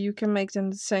and see, you can make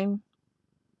them the same.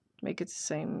 Make it the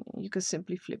same. You can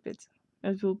simply flip it.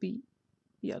 It will be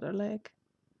the other leg.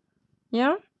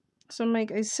 Yeah? So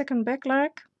make a second back leg.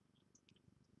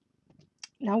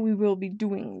 Now we will be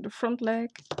doing the front leg.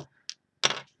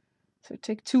 So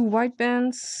take 2 white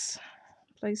bands,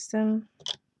 place them,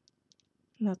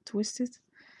 not twisted,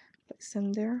 place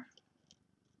them there.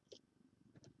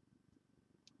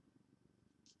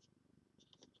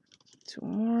 Two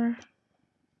more.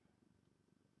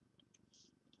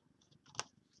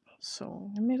 So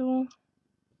in the middle.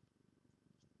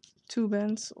 2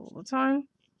 bands all the time.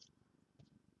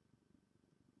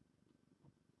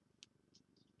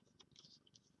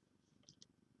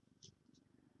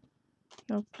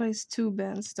 Now place 2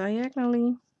 bands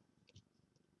diagonally.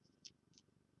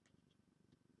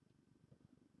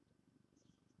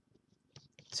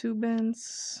 Two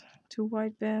bands, 2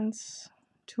 white bands,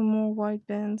 2 more white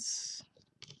bands.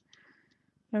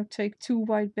 Now take 2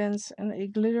 white bands and a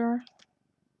glitter,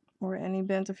 or any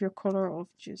band of your color, or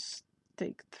just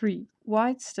take 3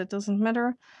 whites, that doesn't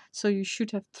matter. So you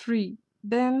should have 3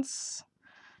 bands.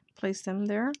 Place them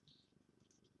there.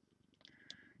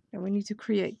 And we need to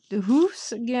create the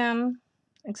hooves again,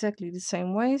 exactly the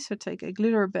same way. So take a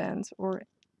glitter band or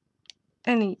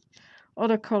any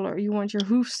other color you want your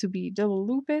hooves to be, double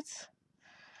loop it.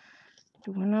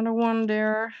 Do another one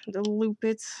there, double loop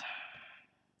it.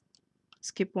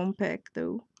 Skip one peg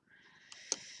though.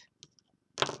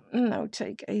 Now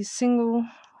take a single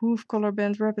hoof color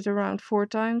band, wrap it around 4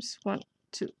 times. 1,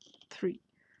 2, 3,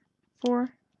 4.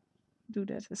 Do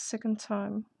that a second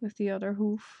time with the other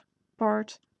hoof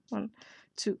part. 1,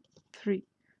 2, 3,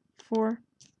 4.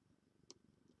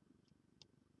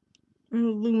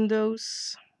 And loom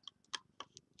those.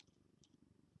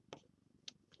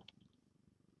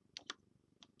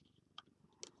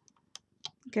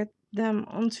 Get them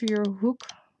onto your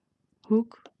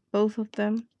hook, both of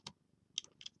them.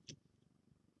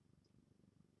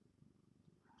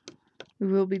 We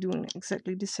will be doing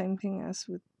exactly the same thing as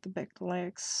with the back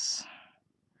legs.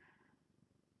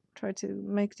 Try to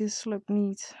make this look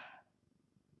neat.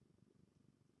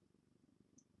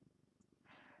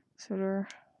 So they're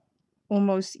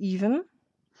almost even.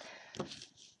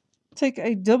 Take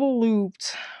a double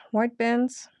looped white band,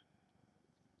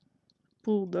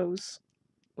 pull those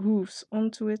hooves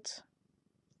onto it.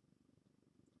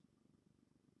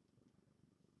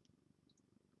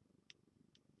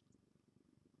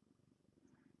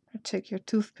 Or take your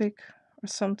toothpick or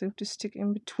something to stick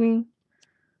in between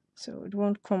so it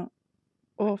won't come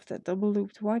off that double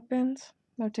looped white band.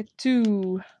 Now take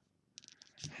 2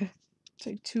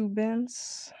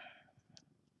 bands,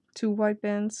 2 white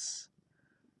bands,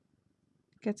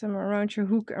 get them around your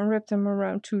hook and wrap them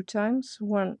around 2 times.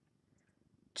 1,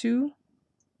 2.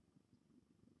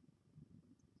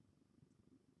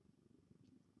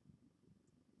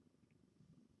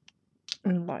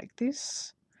 And like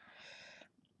this.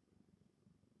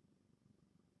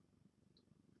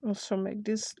 Also make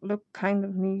this look kind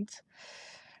of neat.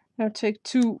 Now take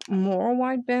 2 more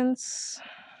white bands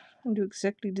and do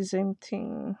exactly the same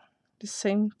thing. The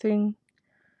same thing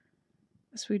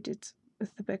as we did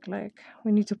with the back leg.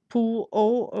 We need to pull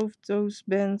all of those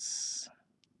bands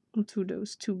onto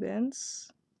those 2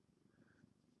 bands.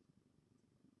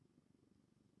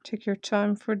 Take your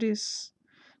time for this.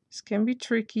 This can be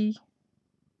tricky.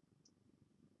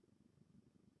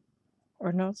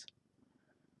 Or not.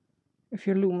 If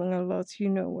you're looming a lot, you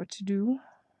know what to do.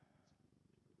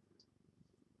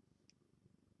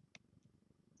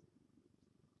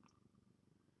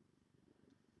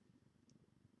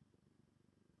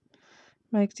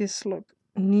 Make this look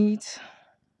neat.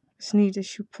 As neat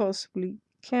as you possibly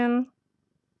can.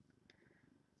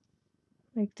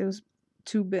 Make those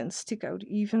 2 bands stick out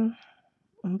even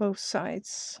on both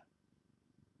sides.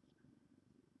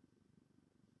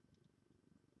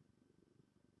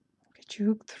 Get your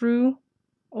hook through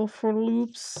all 4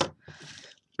 loops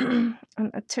and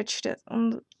attach that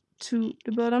on to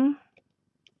the bottom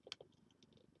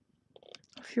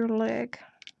of your leg.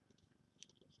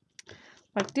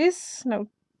 Like this. Now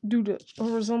do the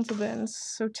horizontal bands.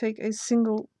 So take a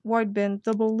single white band,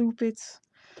 double loop it,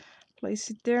 place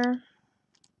it there.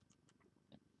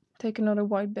 Take another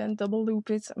white band, double loop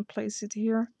it, and place it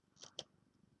here.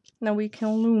 Now we can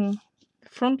loom the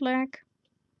front leg.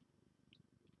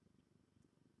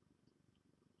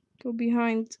 Go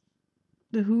behind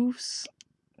the hooves,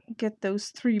 get those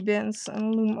 3 bands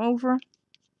and loom over.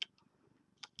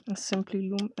 And simply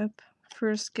loom up.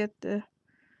 First get the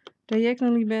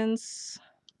diagonally bands,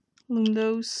 loom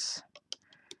those,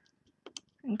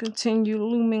 and continue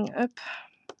looming up.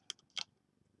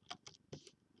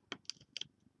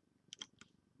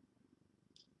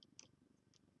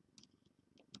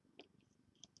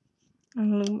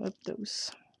 And loom up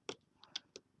those.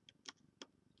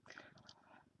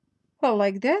 Well,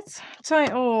 like that. Tie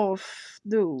off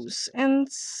those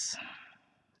ends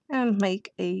and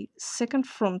make a second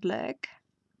front leg.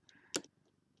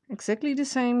 Exactly the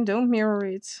same, don't mirror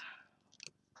it.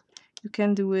 You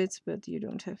can do it, but you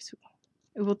don't have to.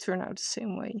 It will turn out the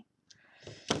same way.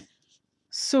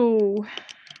 So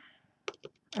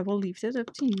I will leave that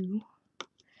up to you.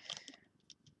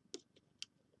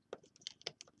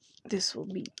 This will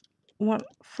be one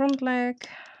front leg.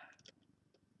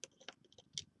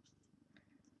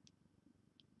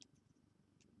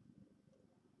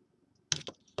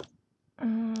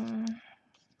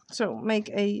 So make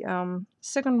a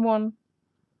second one.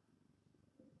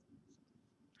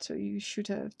 So you should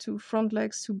have 2 front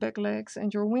legs, 2 back legs,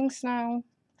 and your wings now.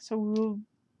 So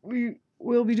we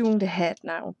will be doing the head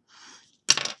now.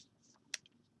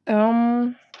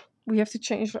 We have to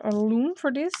change our loom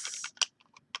for this.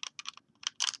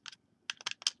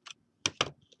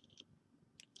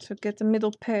 So get the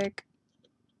middle peg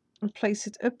and place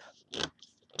it up.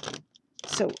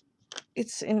 So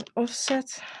it's in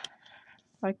offset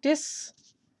like this.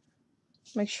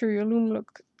 Make sure your loom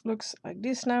looks like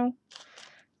this now.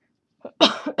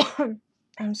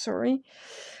 I'm sorry.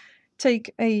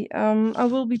 Take a I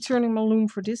will be turning my loom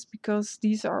for this because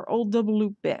these are all double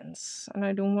loop bands and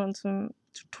I don't want them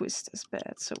to twist as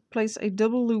bad. So place a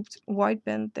double looped white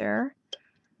band there.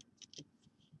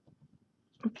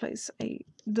 And place a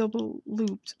double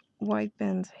looped white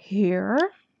band here.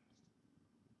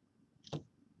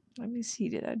 Let me see,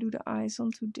 did I do the eyes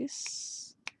onto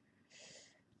this?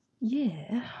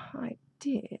 Yeah, I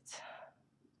did.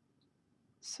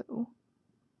 So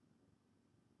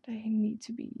they need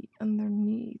to be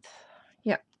underneath.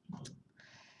 Yeah.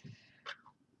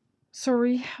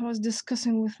 Sorry, I was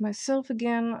discussing with myself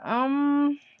again.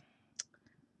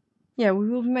 Yeah, we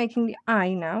will be making the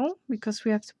eye now because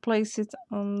we have to place it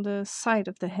on the side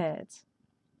of the head.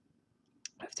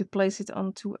 We have to place it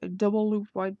onto a double loop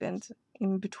white band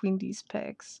in between these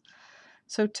pegs.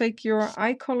 So take your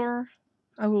eye color.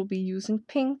 I will be using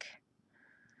pink.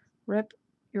 Wrap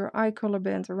your eye color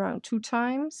band around 2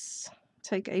 times.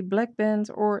 Take a black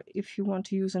band, or if you want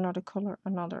to use another color.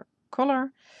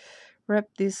 Wrap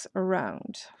this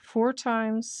around 4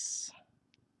 times.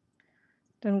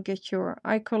 Then get your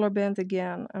eye color band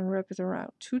again and wrap it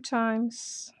around 2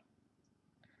 times.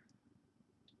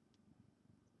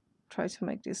 Try to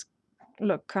make this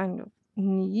look kind of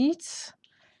neat.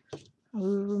 I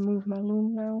will remove my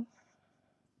loom now.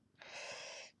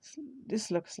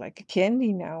 This looks like a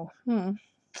candy now.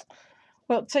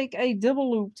 Well, take a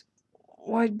double looped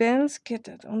white band, get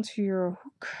that onto your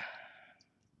hook.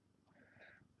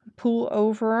 pull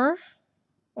over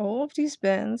all of these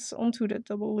bands onto that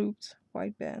double looped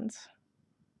white band.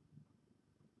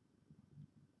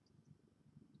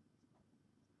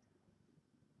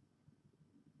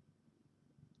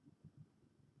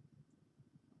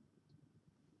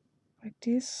 Like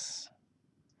this.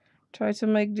 Try to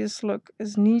make this look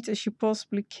as neat as you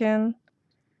possibly can.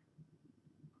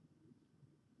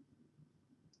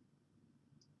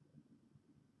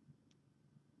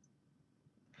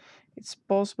 It's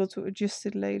possible to adjust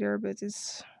it later, but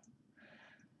it's...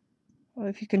 well,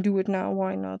 if you can do it now,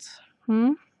 why not?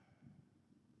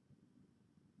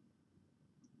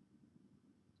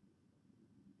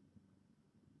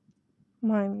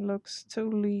 Mine looks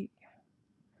totally...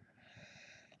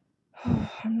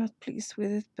 oh, I'm not pleased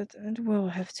with it, but I will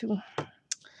have to.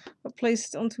 I'll place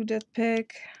it onto that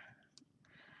peg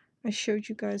I showed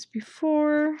you guys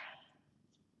before.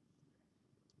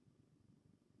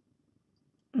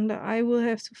 And the eye will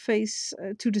have to face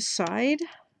to the side.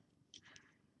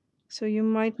 So you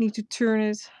might need to turn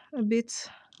it a bit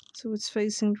so it's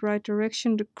facing the right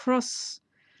direction. The cross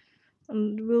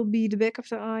will be the back of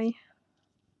the eye.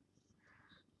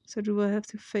 So it will have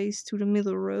to face to the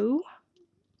middle row.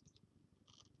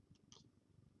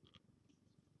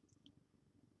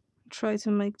 Try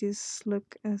to make this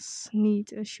look as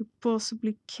neat as you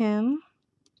possibly can.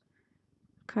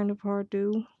 Kind of hard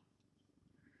though.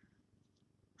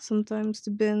 Sometimes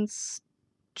the bends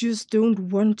just don't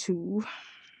want to.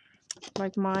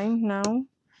 Like mine now.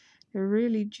 They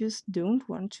really just don't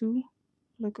want to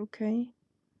look okay.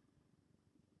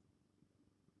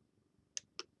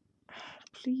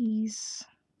 Please.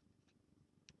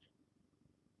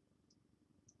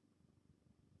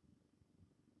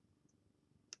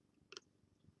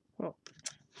 Well,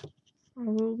 I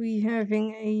will be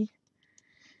having a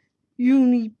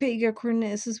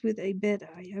unipegacornasus with a bad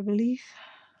eye, I believe.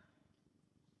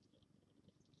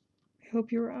 I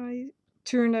hope your eye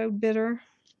turned out better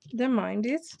than mine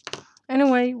did.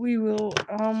 Anyway, we will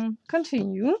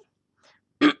continue.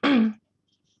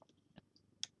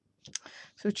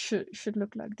 So it should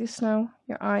look like this now.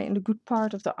 Your eye, and the good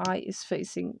part of the eye is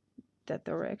facing that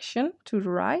direction to the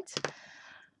right.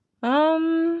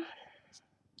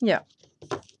 Yeah.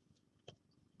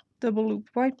 Double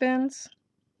looped white bands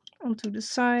onto the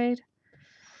side.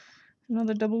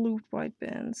 Another double looped white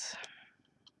bands.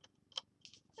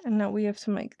 And now we have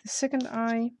to make the second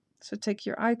eye. So take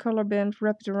your eye color band,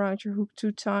 wrap it around your hook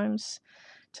 2 times.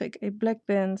 Take a black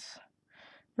band,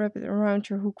 wrap it around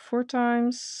your hook 4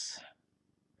 times.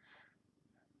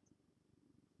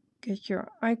 Get your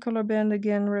eye color band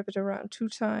again, wrap it around 2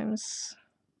 times.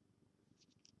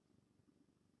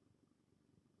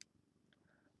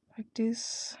 Like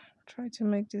this. Try to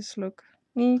make this look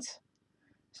neat.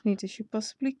 As neat as you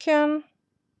possibly can.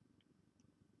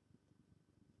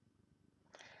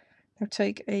 Now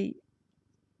take a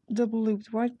double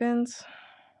looped white band.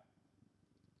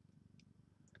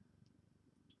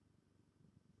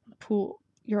 Pull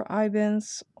your eye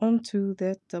bands onto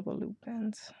that double loop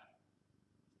band.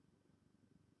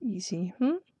 Easy,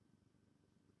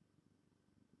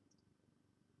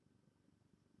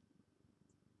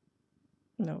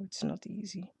 No, it's not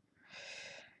easy.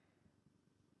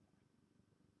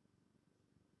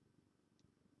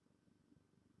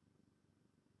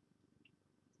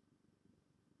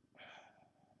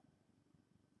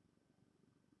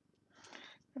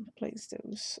 And place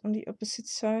those on the opposite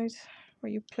side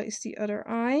where you place the other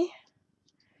eye.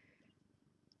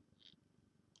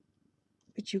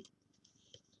 But you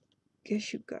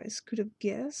guess you guys could have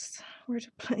guessed where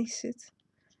to place it.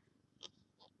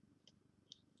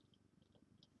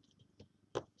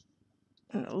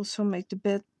 And also make the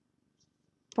bad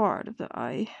part of the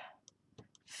eye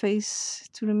face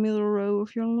to the middle row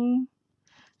of your loom.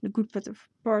 The good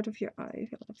part of your eye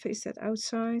face that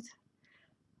outside.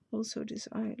 Also, this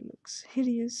eye looks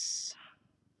hideous.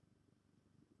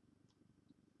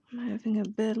 I'm having a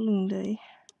bad loom day.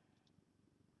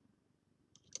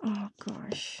 Oh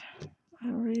gosh, I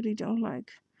really don't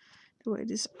like the way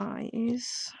this eye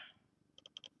is.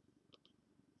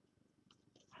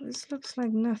 This looks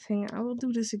like nothing. I will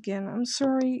do this again. I'm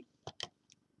sorry.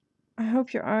 I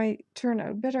hope your eye turned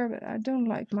out better, but I don't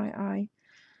like my eye.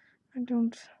 I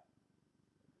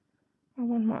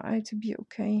want my eye to be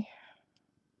okay.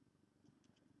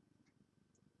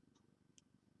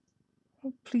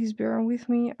 Oh, please bear with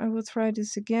me. I will try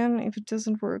this again. If it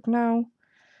doesn't work now,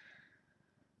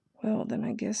 well, then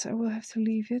I guess I will have to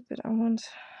leave it, but I want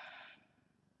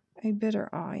a better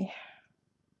eye.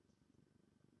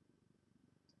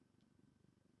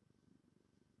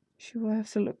 She will have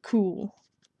to look cool.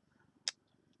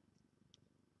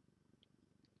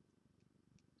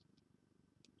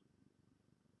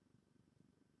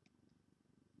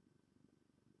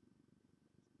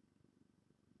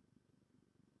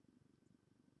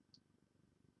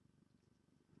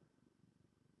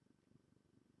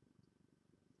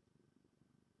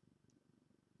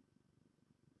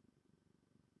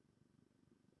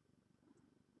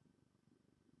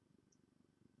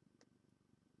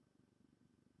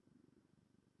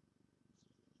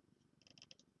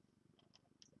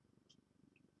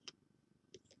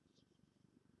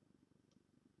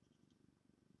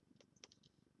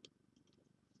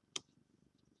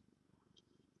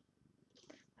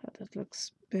 That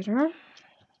looks better.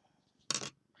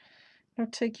 Now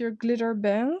take your glitter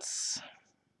bands,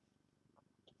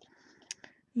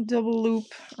 double loop.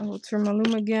 I will turn my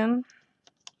loom again.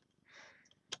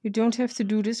 You don't have to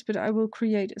do this, but I will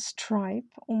create a stripe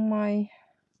on my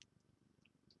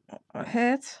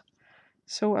head.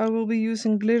 So I will be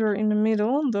using glitter in the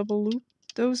middle, double loop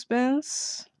those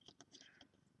bands.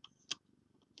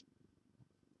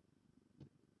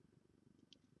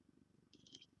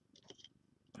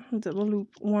 Double loop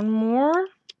one more.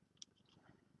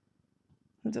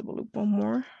 Double loop one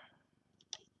more.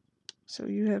 So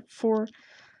you have 4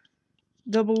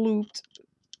 double looped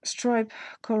stripe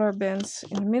color bands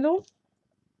in the middle.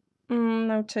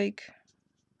 Now take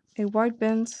a white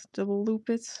band, double loop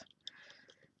it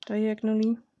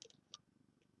diagonally.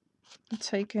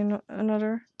 Take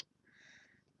another,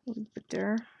 loop it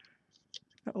there.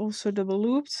 Also double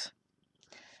looped.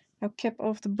 Now cap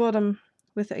off the bottom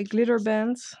with a glitter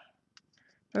band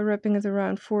by wrapping it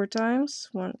around 4 times.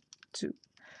 1, 2,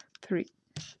 3,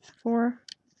 4.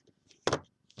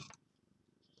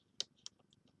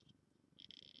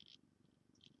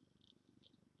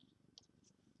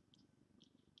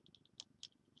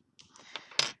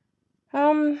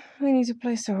 We need to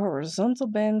place the horizontal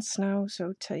bands now,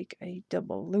 so take a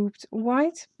double looped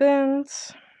white band,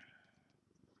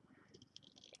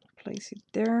 place it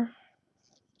there.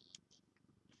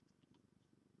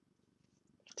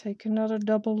 Take another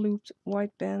double looped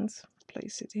white band,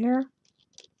 place it here.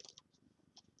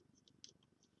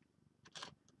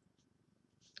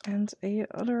 And a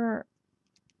other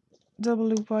double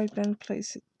loop white band,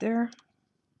 place it there.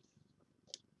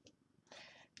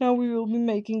 Now we will be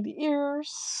making the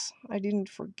ears. I didn't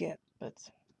forget, but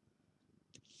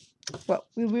well,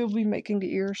 we will be making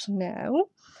the ears now.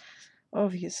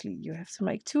 Obviously, you have to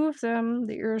make 2 of them.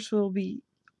 The ears will be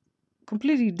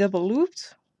completely double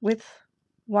looped with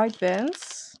white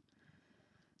bands.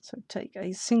 So take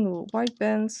a single white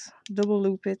band, double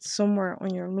loop it somewhere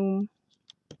on your loom.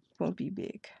 It won't be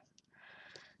big.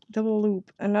 Double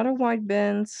loop another white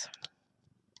band.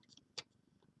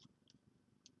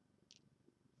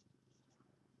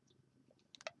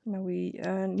 Now we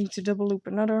need to double loop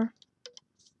another.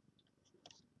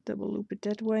 Double loop it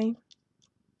that way.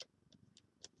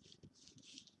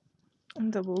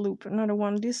 And double loop another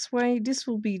one this way. This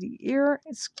will be the ear.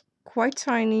 It's quite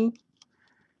tiny.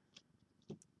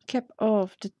 Cap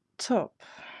off the top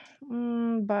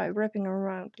by wrapping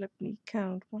around. Let me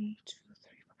count. 1, 2,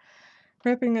 3,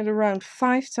 4. Wrapping it around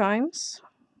 5 times.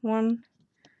 1,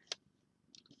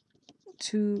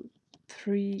 2,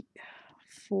 3,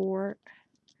 4,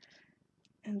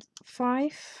 and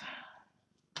 5.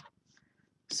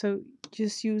 So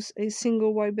just use a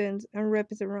single white band and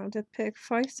wrap it around that peg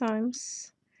 5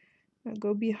 times. Now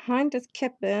go behind that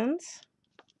cap band.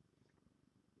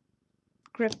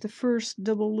 Grab the first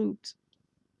double looped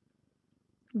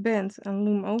band and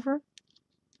loom over.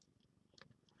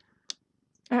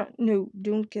 No,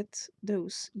 don't get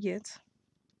those yet.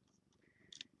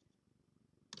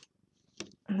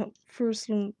 No, first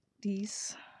loom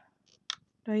these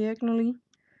diagonally.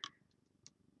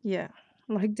 Yeah,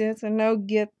 like that. And now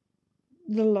get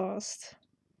the last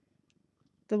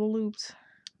double looped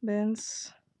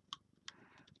bands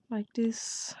like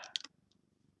this.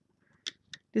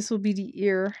 This will be the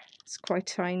ear. It's quite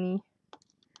tiny.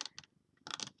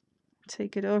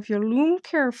 Take it off your loom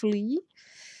carefully.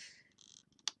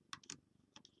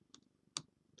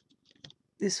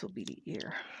 This will be the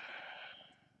ear.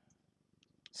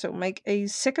 So make a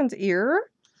second ear.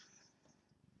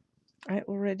 I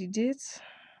already did.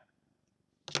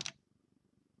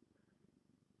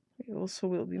 We also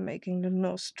will be making the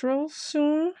nostril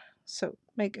soon. So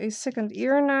make a second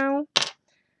ear now.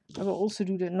 I will also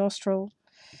do the nostril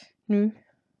nu.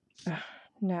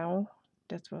 Now.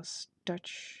 That was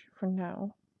Dutch for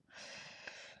now.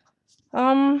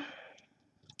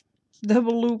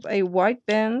 Double loop a white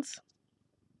band.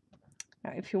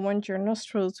 Now if you want your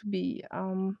nostril to be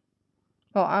well,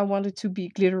 I want it to be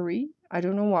glittery. I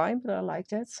don't know why, but I like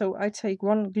that. So I take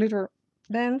 1 glitter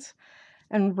band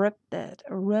and wrap that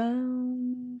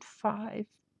around 5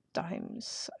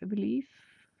 times, I believe.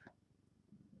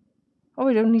 Oh,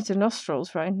 we don't need the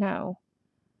nostrils right now.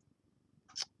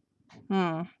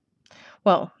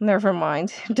 Well, never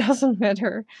mind. It doesn't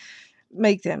matter.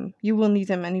 Make them. You will need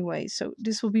them anyway. So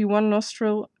this will be 1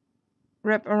 nostril.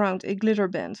 Wrap around a glitter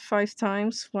band 5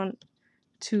 times. 1,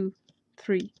 2,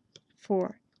 3,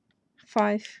 4,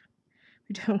 5.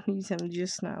 We don't need them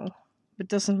just now. But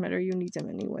doesn't matter. You need them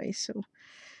anyway. So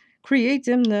create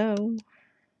them now.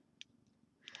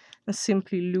 And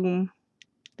simply loom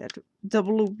that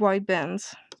double loop white band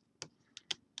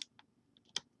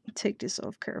Take this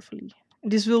off carefully.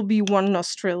 This will be one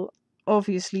nostril.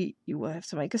 Obviously, you will have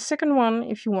to make a second one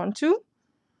if you want to.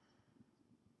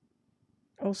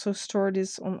 Also store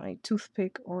this on a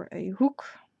toothpick or a hook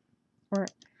or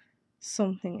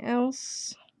something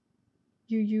else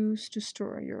you use to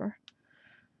store your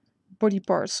body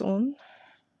parts on.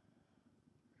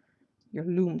 Your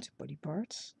loomed body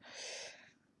parts.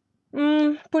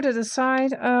 Put it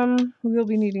aside. We will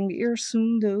be needing the ears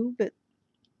soon though, but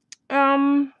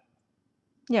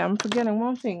yeah, I'm forgetting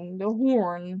one thing. The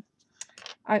horn.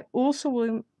 I also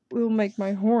will make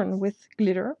my horn with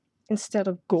glitter instead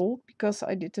of gold because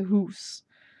I did the hooves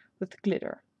with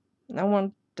glitter. And I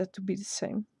want that to be the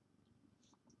same.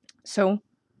 So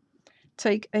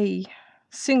take a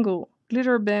single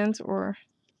glitter band or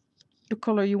the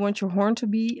color you want your horn to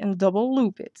be and double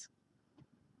loop it.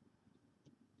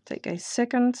 Take a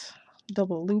second,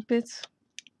 double loop it.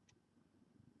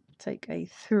 Take a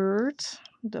third,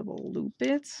 double loop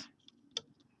it.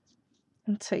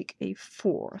 And take a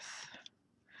fourth,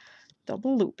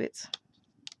 double loop it.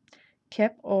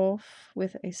 Cap off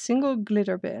with a single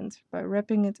glitter band by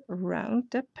wrapping it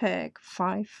around the peg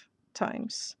 5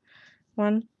 times.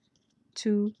 1,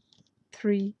 2,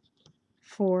 3,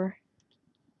 4,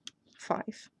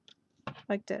 5.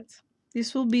 Like that.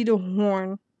 This will be the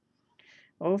horn.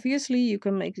 Obviously, you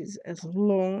can make this as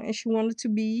long as you want it to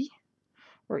be,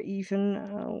 or even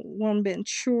one band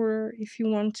shorter if you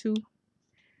want to.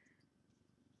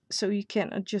 So you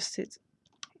can adjust it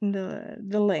in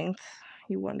the length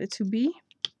you want it to be.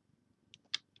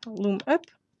 Loom up.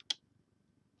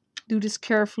 Do this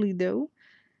carefully though.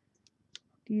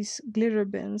 These glitter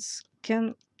bands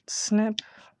can snap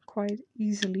quite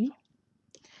easily.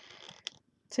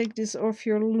 Take this off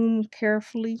your loom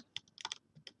carefully.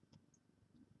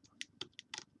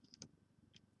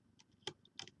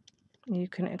 You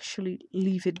can actually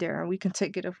leave it there. We can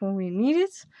take it off when we need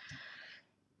it.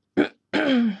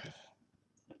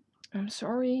 I'm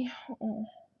sorry. Oh.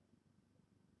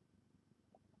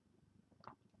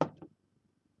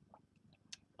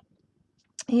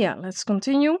 Yeah, let's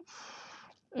continue.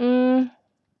 Yeah,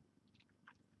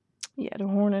 the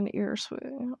horn and the ears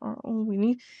are all we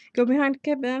need. Go behind the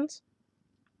cap band.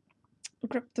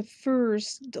 Grab the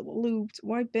first double looped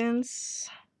white bands.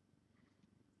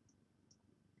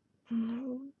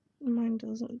 No, mine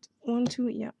doesn't want to.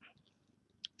 Yeah.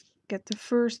 Get the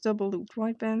first double looped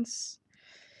white bands.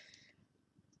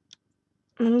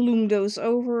 And loom those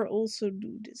over. Also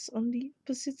do this on the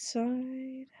opposite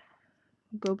side.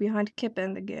 Go behind the cap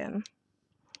band again.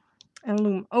 And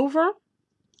loom over.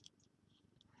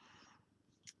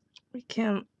 We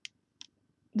can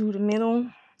do the middle.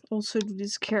 Also do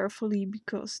this carefully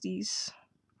because these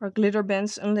are glitter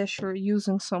bands unless you're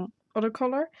using some other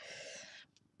color.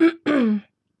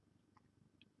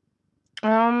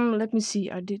 Let me see.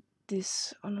 I did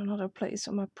this on another place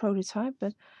on my prototype,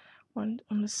 but on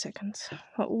the second.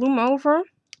 Well, loom over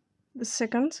the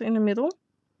second in the middle.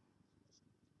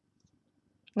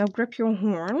 Now grab your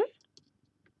horn.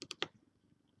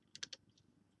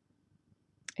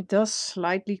 It does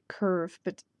slightly curve,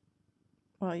 but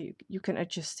well, you can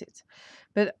adjust it.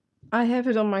 But I have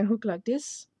it on my hook like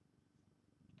this.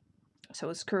 So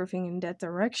it's curving in that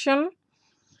direction.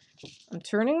 I'm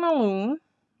turning my loom.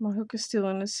 My hook is still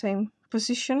in the same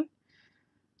position.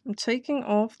 I'm taking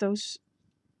off those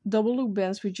double loop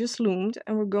bands we just loomed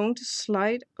and we're going to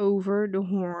slide over the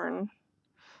horn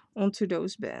onto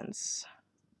those bands.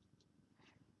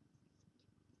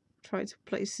 Try to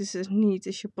place this as neat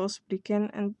as you possibly can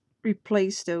and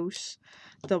replace those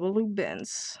double loop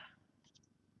bands.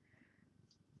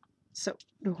 So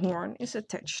the horn is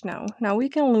attached now. Now we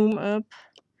can loom up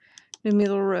the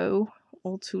middle row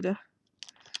all to the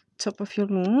top of your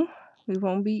loom. We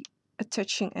won't be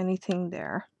attaching anything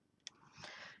there.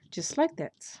 Just like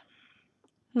that.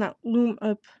 Now loom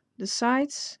up the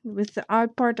sides. With the eye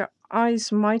part, the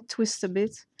eyes might twist a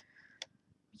bit.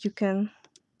 You can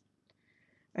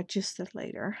adjust it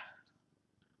later.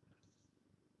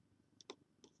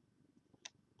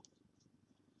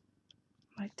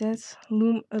 Like that.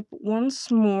 Loom up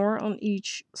once more on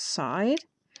each side.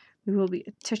 We will be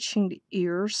attaching the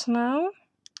ears now.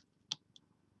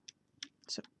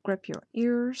 So grab your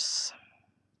ears.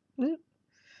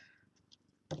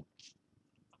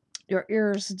 Your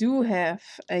ears do have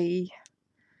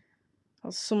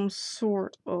some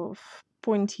sort of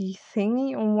pointy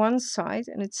thingy on one side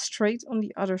and it's straight on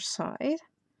the other side.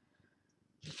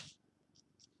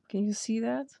 Can you see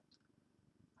that?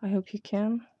 I hope you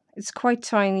can. It's quite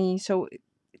tiny, so it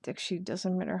actually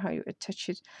doesn't matter how you attach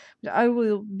it. But I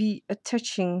will be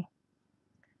attaching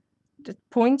the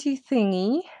pointy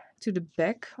thingy to the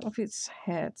back of its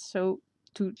head, so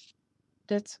to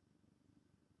that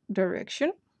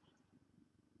direction.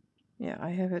 Yeah,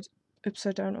 I have it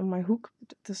upside down on my hook,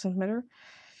 but it doesn't matter.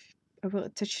 I will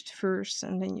attach it first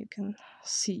and then you can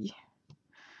see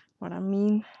what I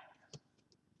mean.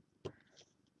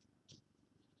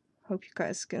 Hope you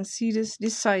guys can see this.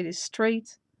 This side is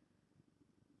straight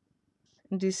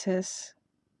and this has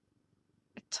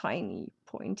a tiny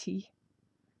pointy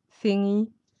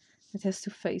thingy. It has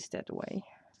to face that way.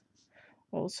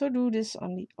 Also do this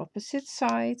on the opposite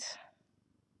side.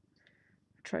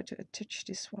 Try to attach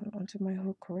this one onto my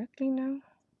hook correctly now.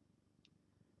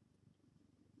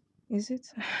 Is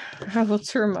it? I will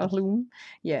turn my loom.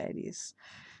 Yeah, it is.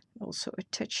 Also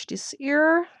attach this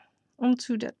ear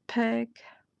onto that peg.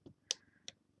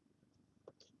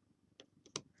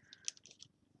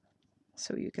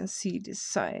 So you can see this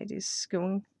side is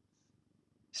going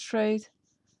straight.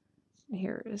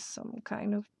 Here is some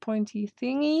kind of pointy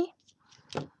thingy.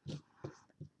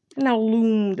 And now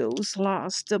loom those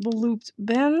last double looped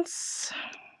bands.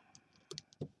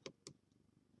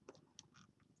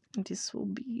 And this will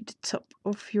be the top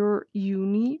of your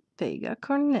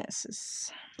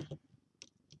unipegacornasus.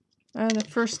 And the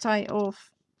first tie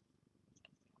off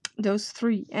those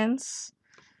 3 ends.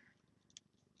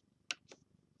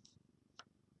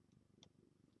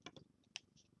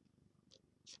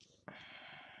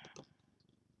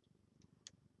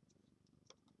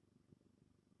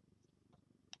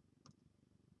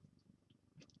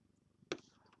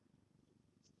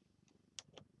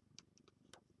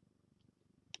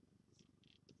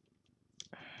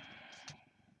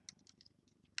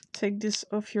 Take this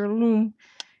off your loom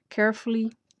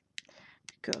carefully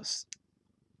because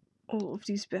all of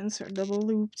these bands are double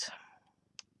looped.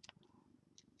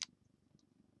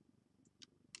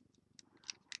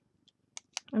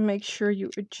 And make sure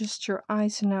you adjust your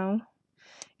eyes now.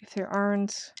 If they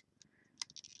aren't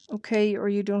okay or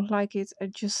you don't like it,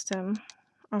 adjust them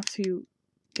after you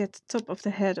get the top of the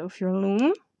head of your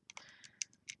loom.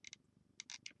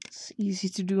 It's easy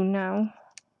to do now.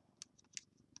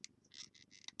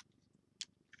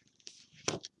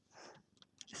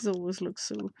 This always looks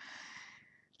so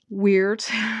weird,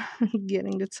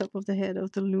 getting the top of the head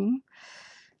of the loom.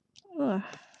 Ugh.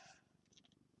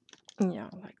 Yeah,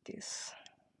 like this.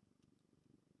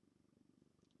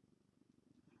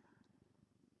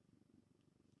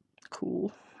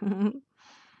 Cool.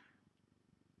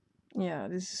 Yeah,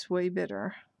 this is way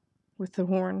better with the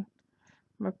horn.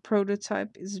 My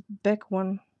prototype is back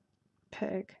 1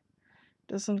 peg.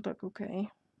 Doesn't look okay,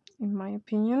 in my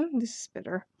opinion. This is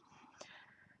better.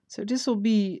 So this will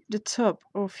be the top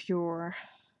of your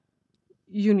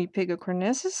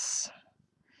unipegacornasus.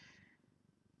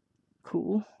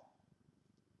 Cool.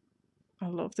 I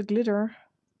love the glitter.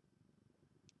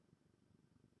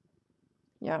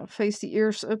 Yeah, face the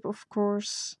ears up, of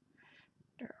course.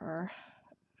 They are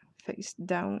faced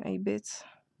down a bit.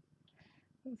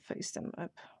 Face them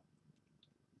up.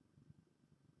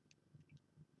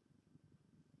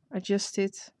 Adjust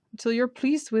it until you're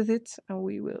pleased with it, and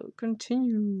we will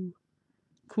continue.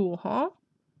 Cool, huh?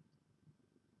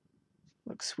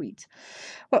 Looks sweet.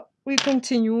 Well, we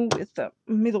continue with the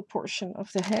middle portion of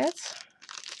the head.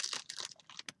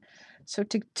 So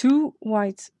take 2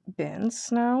 white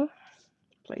bands now,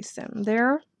 place them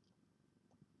there.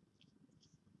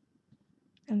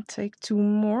 And take 2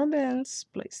 more bands,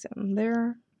 place them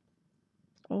there.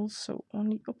 Also on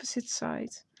the opposite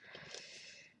side.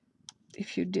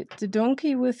 If you did the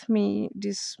donkey with me,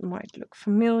 this might look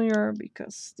familiar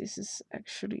because this is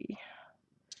actually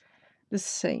the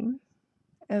same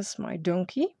as my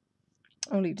donkey.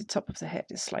 Only the top of the head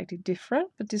is slightly different,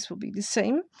 but this will be the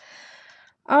same.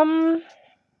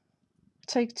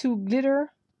 Take 2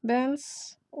 glitter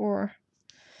bands, or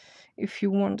if you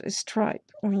want a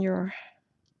stripe on your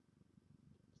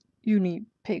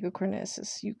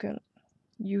unipegacornasus, you can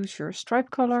use your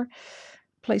stripe color.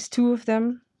 Place 2 of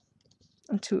them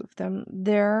and 2 of them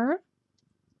there.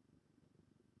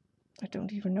 I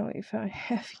don't even know if I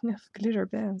have enough glitter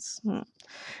bands.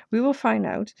 We will find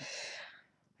out.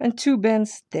 And 2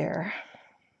 bands there.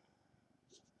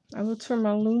 I will turn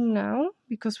my loom now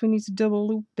because we need to double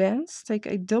loop bands. Take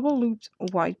a double looped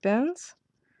white band.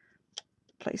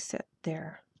 Place that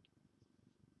there.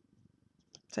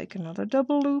 Take another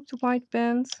double looped white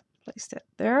band. Place that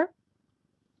there.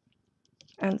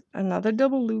 And another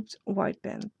double looped white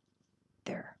band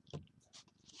there.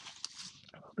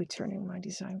 I will be turning my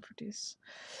design for this.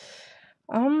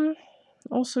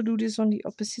 Also do this on the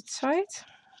opposite side.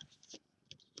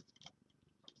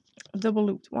 Double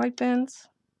looped white band.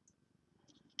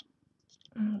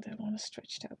 That one is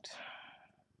stretched out.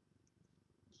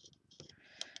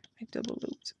 a double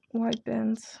looped white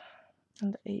band,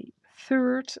 and a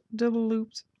third double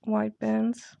looped white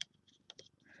band.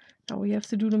 Now we have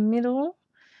to do the middle.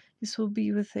 This will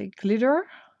be with a glitter,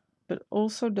 but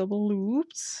also double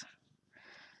looped.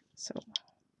 So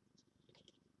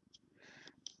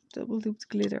double looped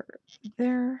glitter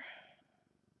there,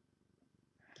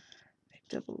 a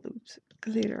double looped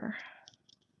glitter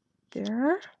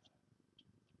there,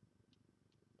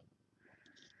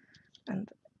 and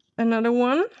another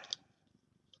one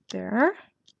there.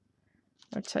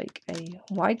 I'll take a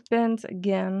white band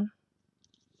again.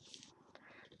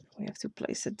 We have to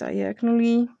place it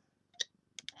diagonally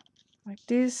like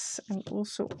this, and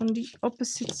also on the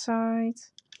opposite side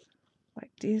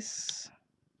like this.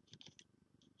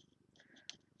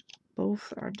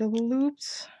 Both are double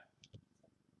looped.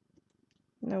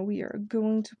 Now we are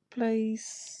going to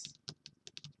place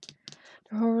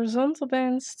the horizontal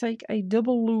bands. Take a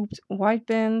double looped white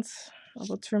band. I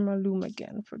will turn my loom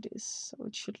again for this, so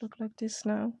it should look like this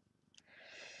now.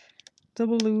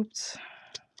 Double looped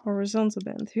horizontal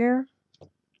band here.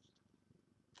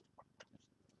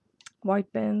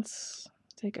 White bands.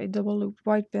 Take a double looped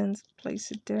white band,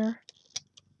 place it there.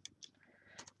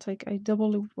 Take a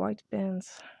double looped white band,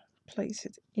 place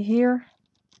it here.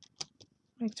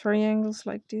 Make triangles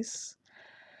like this.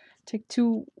 Take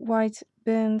two white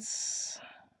bands,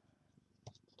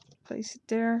 place it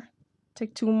there.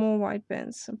 Take two more white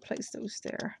bands and place those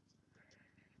there.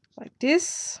 Like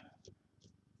this.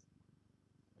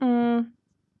 Let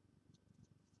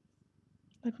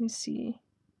me see.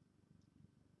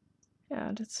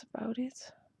 Yeah, that's about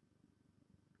it.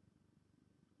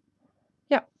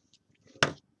 Yeah.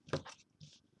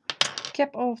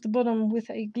 Cap off the bottom with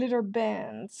a glitter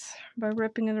band by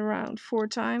wrapping it around 4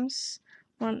 times.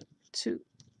 1, 2,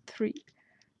 3,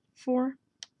 4.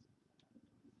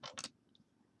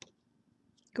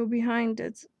 Go behind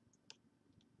it.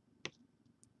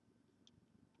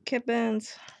 Cap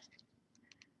band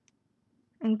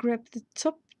and grab the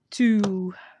top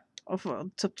two of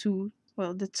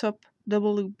the top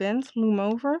double loop band, loom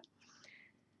over.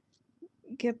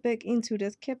 Get back into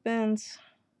that cap band.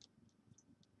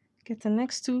 Get the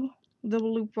next two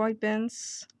double loop white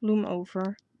bands, loom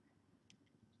over.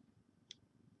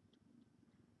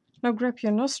 Now grab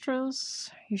your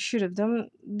nostrils. You should have done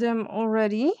them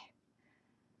already.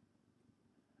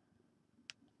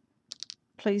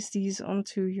 Place these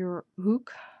onto your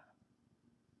hook.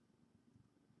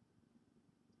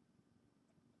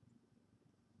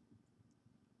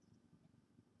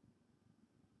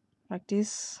 Like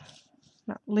this.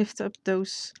 Now lift up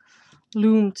those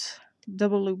loomed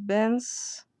double loop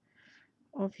bands.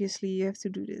 Obviously you have to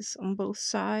do this on both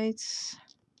sides.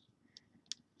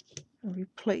 And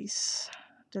replace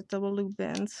that double loop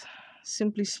band.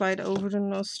 Simply slide over the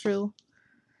nostril.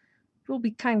 It will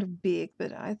be kind of big,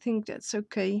 but I think that's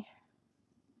okay.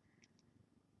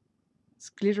 It's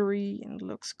glittery and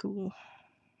looks cool.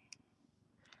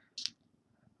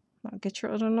 Now get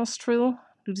your other nostril.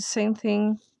 Do the same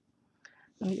thing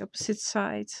on the opposite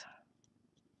side.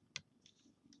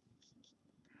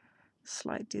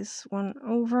 Slide this one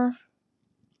over.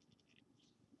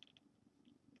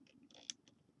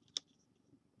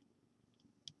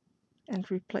 And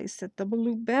replace that double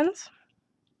loop band.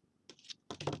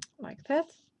 Like that.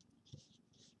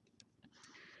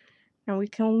 Now we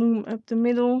can loom up the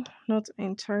middle. Not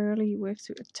entirely. We have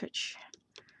to attach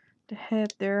the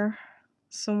head there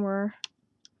somewhere.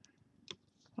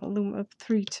 I'll loom up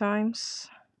 3 times.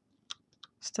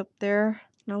 Stop there.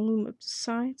 Now loom up the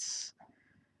sides.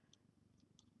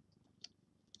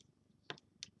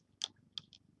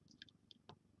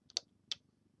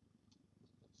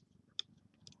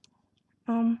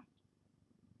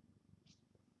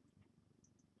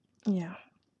 Yeah,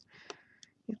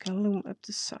 you can loom up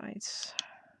the sides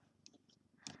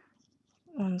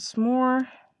once more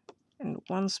and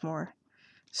once more.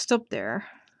 Stop there.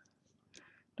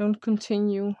 Don't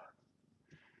continue.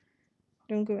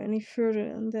 Don't go any further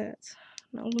than that.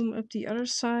 Now loom up the other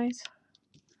side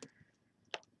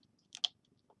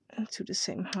and to the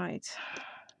same height.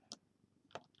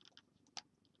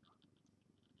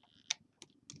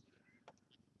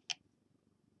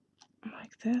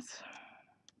 Like that.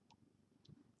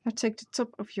 Now take the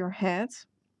top of your head.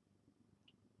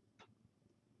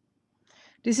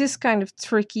 This is kind of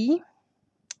tricky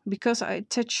because I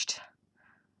attached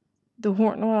the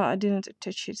horn. Well, I didn't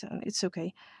attach it and it's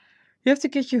okay. You have to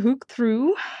get your hook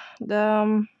through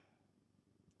the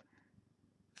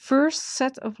first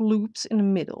set of loops in the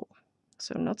middle.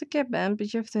 So not the cap band,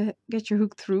 but you have to get your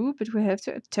hook through, but we have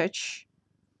to attach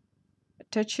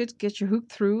it, get your hook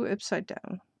through upside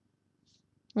down.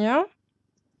 Yeah?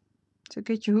 So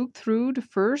get your hook through the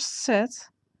first set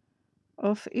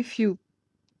of, if you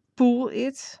pull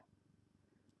it,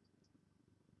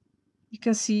 you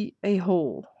can see a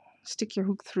hole. Stick your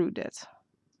hook through that,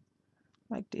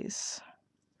 like this.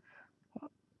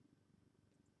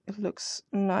 It looks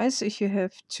nice if you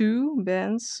have 2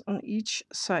 bands on each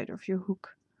side of your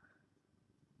hook,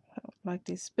 like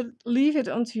this. But leave it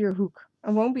onto your hook.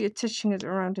 I won't be attaching it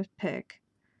around the peg.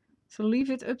 So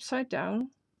leave it upside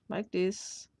down, like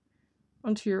this,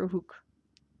 onto your hook.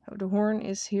 So the horn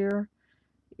is here,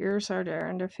 ears are there,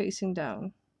 and they're facing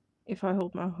down if I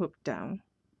hold my hook down.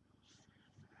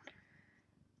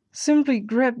 Simply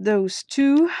grab those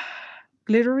 2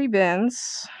 glittery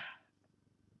bands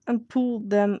and pull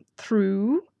them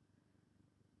through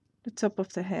the top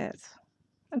of the head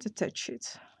and attach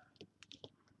it.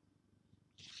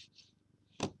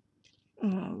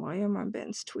 Oh, why are my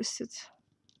bands twisted?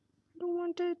 I don't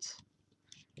want it.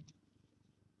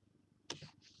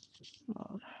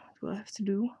 Well, what we'll have to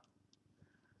do.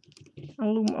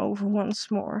 I'll loom over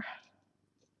once more.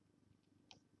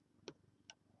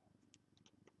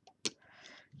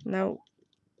 Now,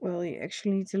 well, you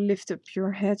actually need to lift up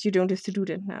your head. You don't have to do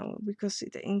that now because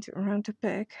it ain't around the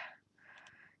peg.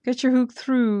 Get your hook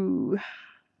through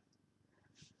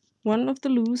one of the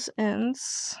loose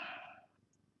ends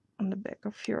on the back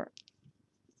of your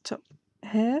top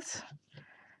head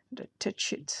and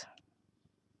attach it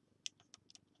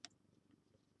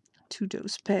to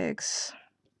those pegs.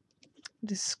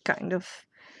 This is kind of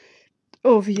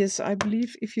obvious, I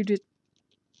believe, if you did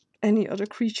any other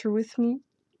creature with me.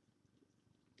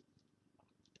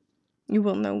 You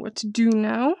will know what to do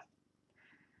now.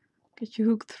 Get your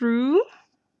hook through.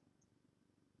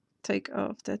 Take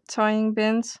off that tying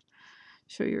band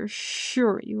so you're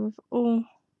sure you have all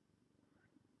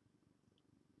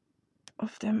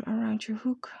of them around your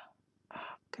hook.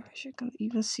 Oh gosh, you can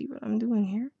even see what I'm doing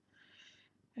here.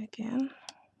 Again,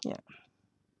 yeah.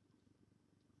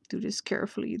 Do this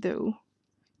carefully though.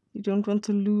 You don't want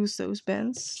to lose those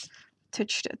bands.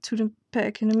 Attach that to the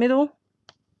peg in the middle.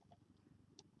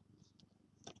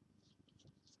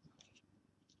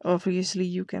 Obviously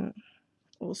you can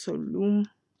also loom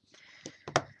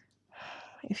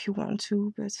if you want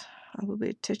to, but I will be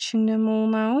attaching them all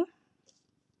now.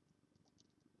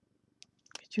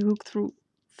 Get your hook through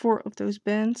 4 of those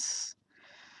bands.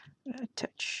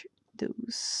 Attach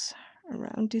those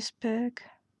around this peg.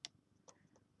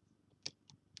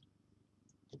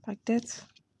 Like that.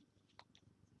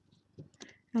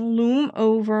 And loom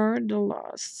over the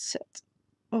last set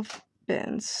of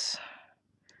bands.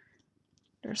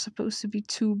 There's supposed to be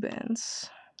 2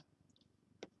 bands.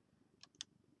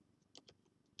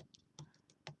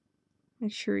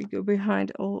 Make sure you go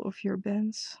behind all of your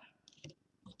bands.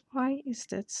 Why is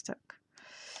that stuck?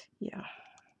 Yeah.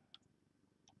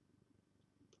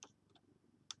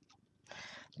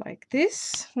 Like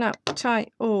this. Now tie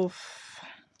off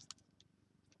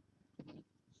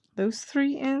those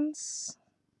 3 ends.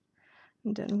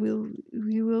 And then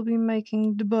we will be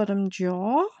making the bottom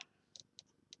jaw.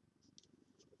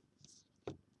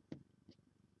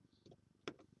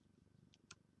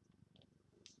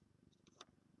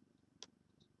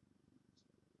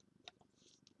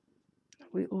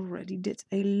 We already did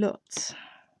a lot.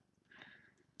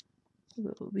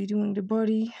 We'll be doing the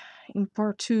body in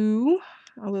part 2.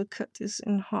 I will cut this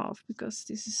in half because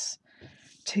this is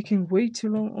taking way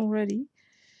too long already.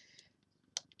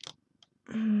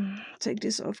 Take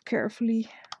this off carefully,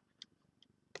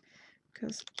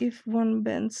 because if one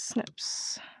band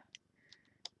snaps,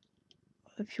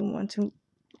 if you want to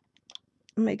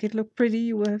make it look pretty,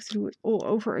 you will have to do it all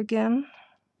over again.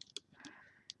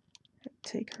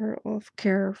 Take her off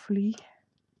carefully.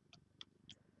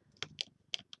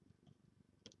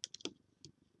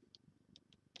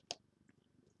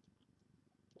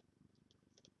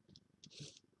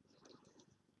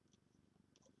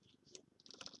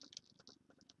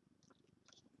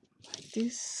 Like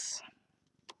this.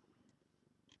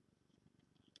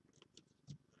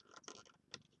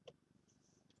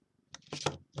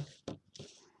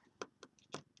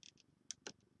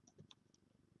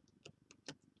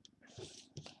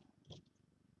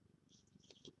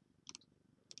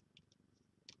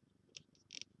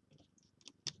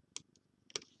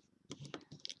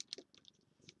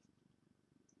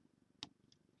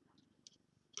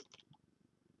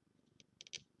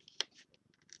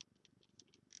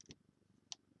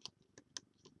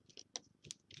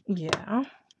 Yeah,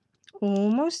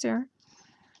 almost there.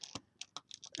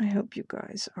 I hope you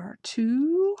guys are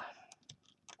too.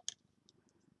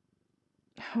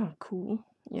 Oh, cool.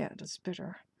 Yeah, that's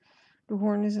better. The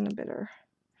horn is in a better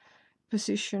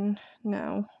position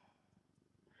now.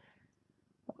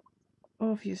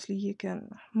 obviously you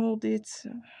can mold it,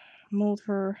 mold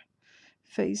her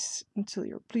face until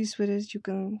you're pleased with it. You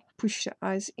can push the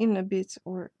eyes in a bit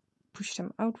or push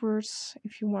them outwards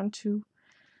if you want to. You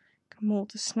can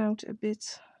mold the snout a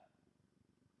bit.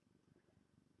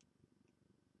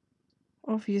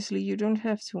 Obviously you don't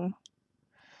have to.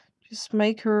 Just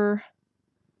make her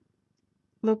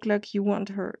look like you want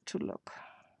her to look.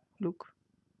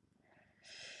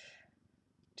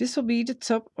 This will be the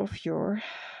top of your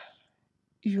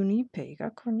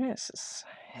unipegacornasus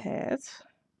head.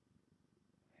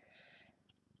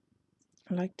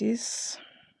 Like this.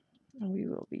 And we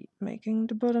will be making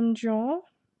the bottom jaw.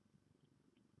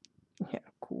 Yeah,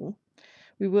 cool.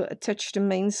 We will attach the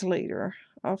manes later,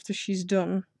 after she's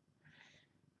done.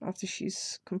 After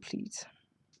she's complete.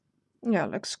 Yeah,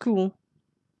 looks cool.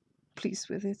 Pleased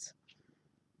with it.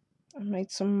 I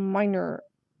made some minor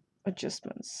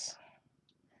adjustments.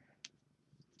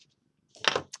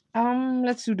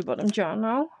 Let's do the bottom jaw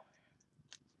now.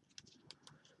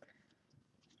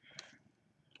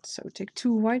 So take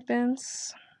 2 white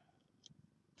bands.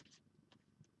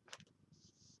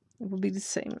 It will be the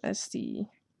same as the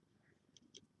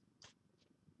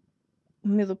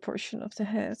middle portion of the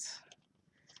head.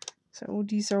 So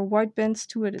these are white bands,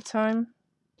 2 at a time.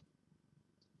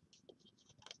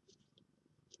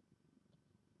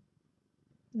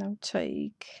 Now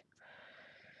take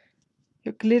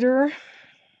your glitter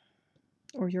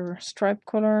or your stripe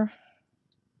color.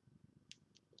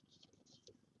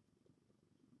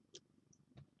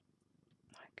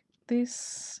 Like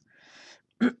this.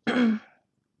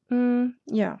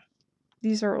 Yeah,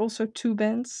 these are also 2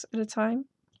 bands at a time.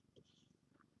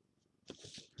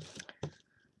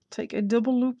 Take a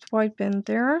double looped white band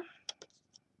there.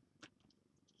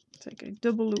 Take a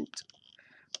double looped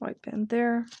white band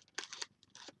there.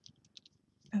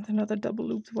 And another double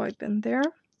looped white band there.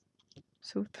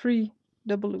 So 3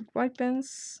 double looped white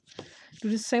bands. Do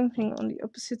the same thing on the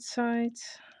opposite side.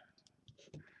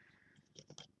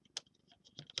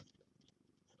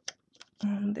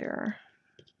 And there.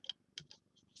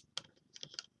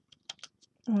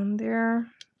 One there.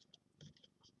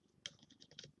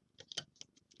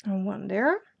 And one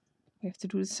there. You have to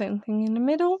do the same thing in the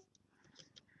middle.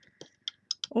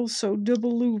 Also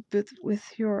double loop it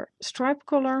with your stripe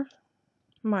color.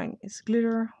 Mine is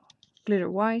glitter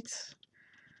white.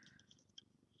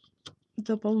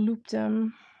 Double loop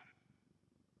them.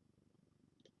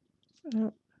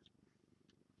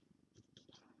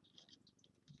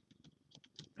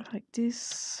 Like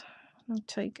this. Now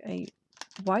take a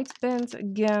white band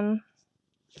again.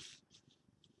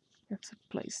 You have to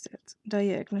place that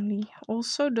diagonally.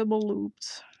 Also double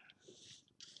looped.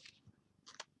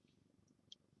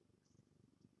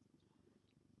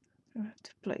 I have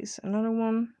to place another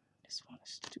one. This one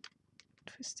is too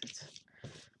twisted.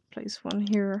 Place one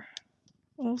here.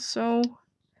 Also,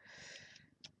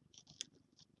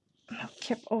 now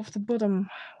cap off the bottom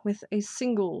with a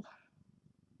single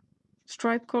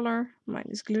stripe color. Mine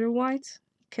is glitter white.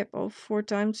 Cap off 4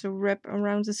 times, so wrap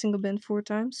around the single band 4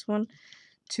 times. 1,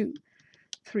 2,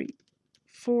 3,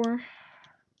 4.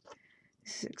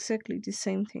 This is exactly the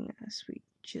same thing as we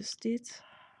just did.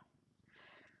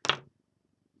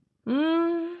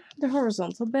 The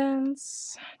horizontal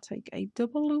bands. Take a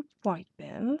double loop white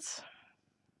band.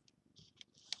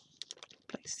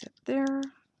 Place that there.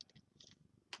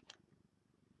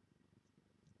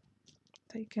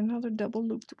 Take another double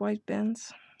looped white band.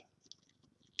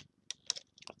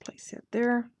 Place that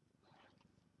there.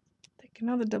 Take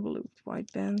another double looped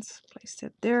white band. Place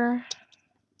that there.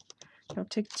 Now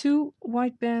take 2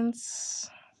 white bands.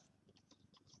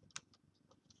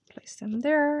 Place them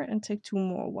there. And take 2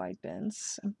 more white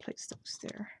bands and place those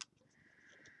there.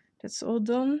 That's all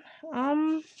done.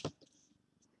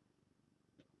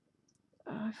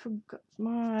 I forgot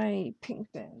my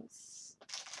pink bands.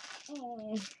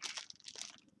 Oh,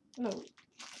 no,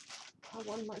 I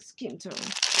want my skin tone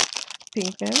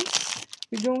pink bands.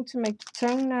 We're going to make the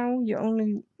tongue now. You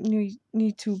only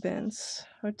need 2 bands.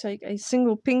 I'll take a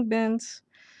single pink band,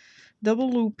 double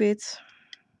loop it.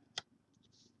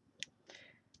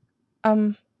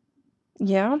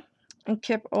 Yeah, and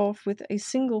cap off with a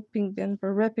single pink band by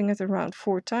wrapping it around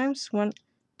 4 times. 1,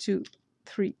 2,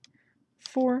 3,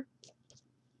 4.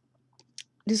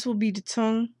 This will be the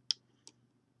tongue.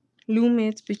 Loom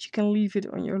it, but you can leave it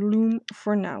on your loom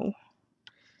for now.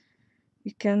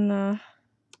 You can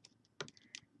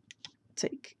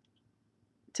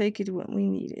take it when we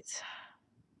need it.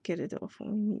 Get it off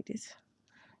when we need it.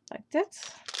 Like that.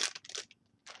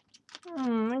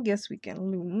 I guess we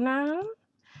can loom now.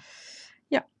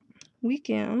 Yeah, we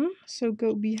can. So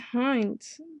go behind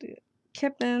the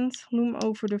cap band, loom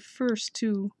over the first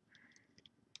two,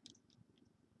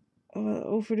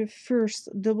 over the first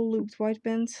double looped white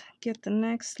band, get the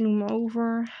next, loom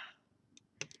over.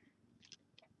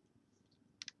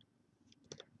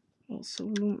 Also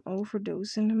loom over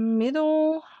those in the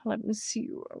middle. Let me see,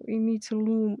 we need to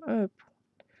loom up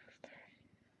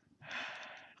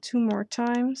 2 more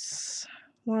times.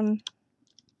 1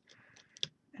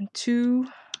 and 2.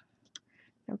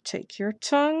 Now take your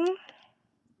tongue.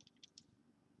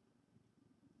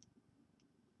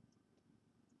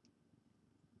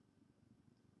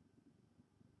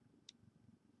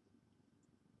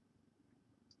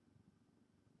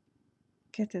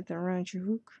 Get it around your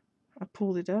hook. I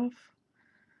pulled it off.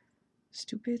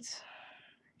 Stupid.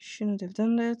 Shouldn't have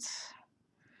done that.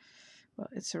 Well,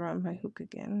 it's around my hook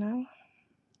again now.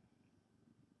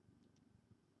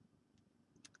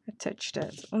 Attach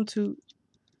that onto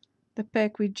the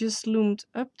peg we just loomed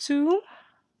up to.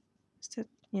 Is that,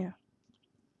 yeah.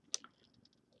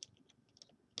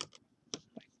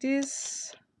 Like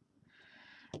this.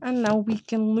 And now we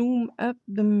can loom up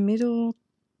the middle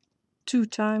 2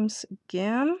 times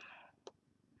again.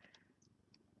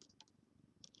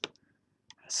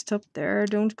 Stop there,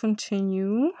 don't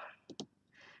continue.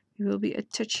 You will be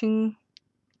attaching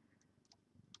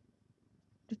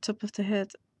the top of the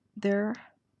head there.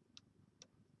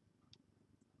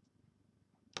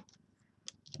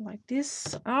 Like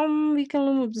this. We can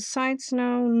loom up the sides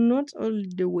now, not all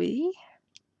the way.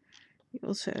 You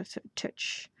also have to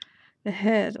attach the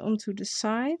head onto the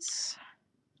sides.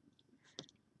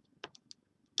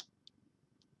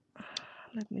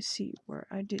 Let me see where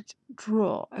I did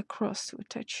draw across to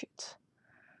attach it.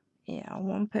 Yeah,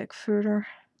 1 peg further.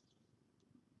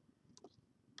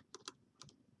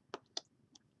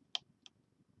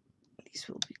 These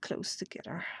will be close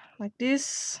together, like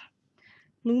this.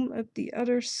 Loom up the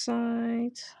other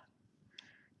side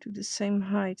to the same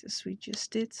height as we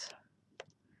just did.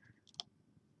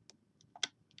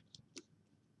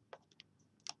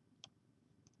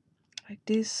 Like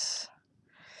this.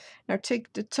 Now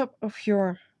take the top of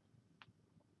your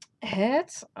head.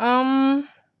 I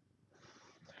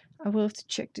will have to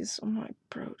check this on my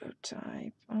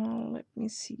prototype. Let me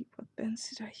see, what bands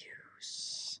did I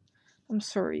use? I'm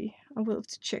sorry, I will have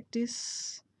to check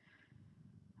this.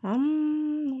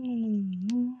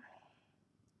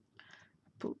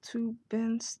 Pull 2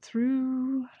 bands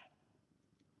through.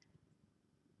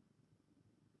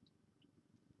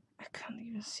 I can't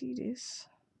even see this.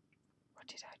 What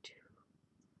did I do?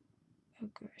 Oh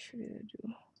gosh, what did I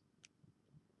do?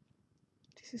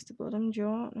 This is the bottom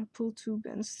jaw, and I pull 2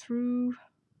 bands through.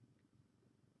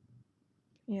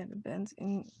 Yeah, the band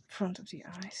in front of the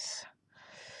eyes.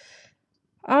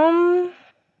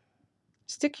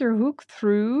 Stick your hook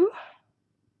through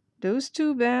those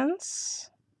 2 bands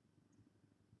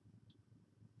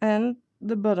and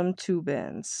the bottom 2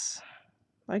 bands,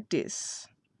 like this.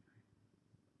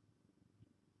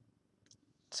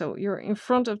 So you're in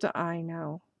front of the eye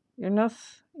now.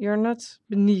 You're not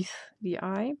beneath the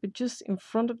eye, but just in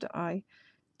front of the eye.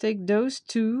 Take those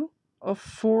 2 of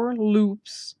 4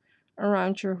 loops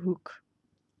around your hook.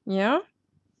 Yeah?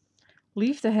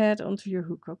 Leave the head onto your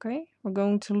hook, okay? We're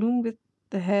going to loom with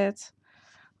the head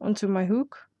onto my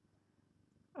hook.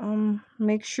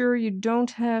 Make sure you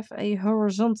don't have a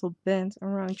horizontal band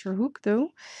around your hook though.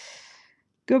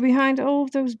 Go behind all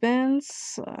of those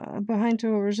bands, behind the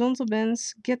horizontal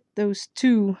bands, get those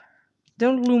 2,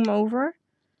 don't loom over,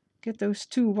 get those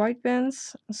 2 white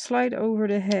bands, slide over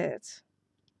the head.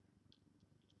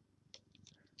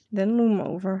 Then loom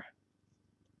over.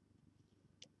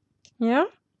 Yeah?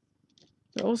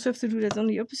 You also have to do that on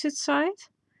the opposite side.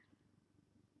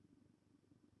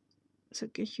 So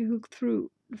get your hook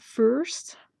through the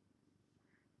first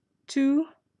 2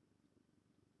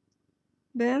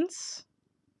 bands.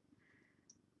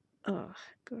 Oh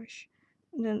gosh.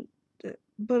 And then the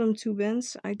bottom 2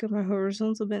 bands, I got my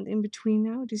horizontal band in between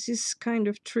now. This is kind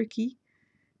of tricky.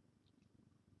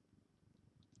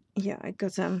 Yeah, I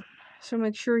got them. So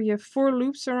make sure you have 4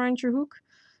 loops around your hook.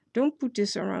 Don't put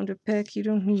this around a peg, you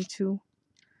don't need to.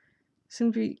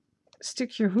 Simply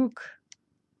stick your hook.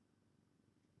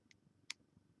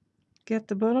 Get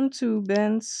the bottom 2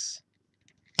 bands.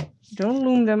 Don't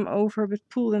loom them over, but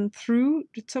pull them through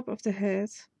the top of the head.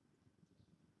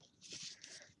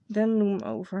 Then loom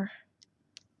over.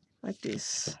 Like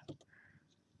this.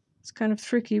 It's kind of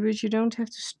tricky, but you don't have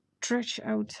to stretch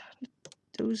out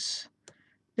those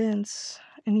bands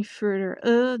any further.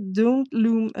 Don't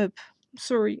loom up.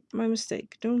 Sorry, my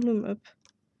mistake. Don't loom up.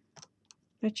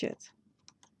 Not yet.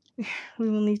 We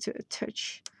will need to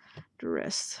attach the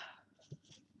rest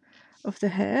of the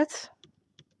head.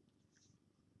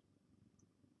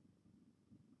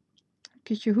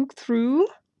 Get your hook through,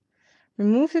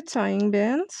 remove the tying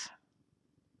band,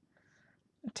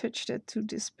 attach that to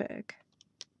this peg.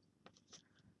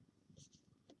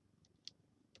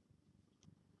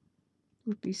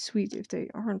 Would be sweet if they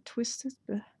aren't twisted,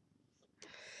 but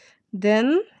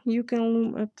then you can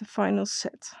loom up the final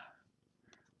set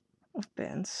of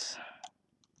bands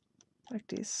like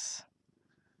this.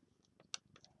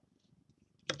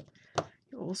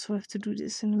 You also have to do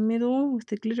this in the middle with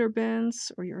the glitter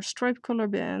bands or your stripe color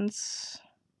bands.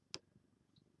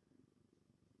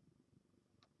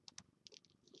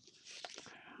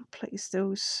 Place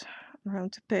those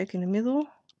around the peg in the middle.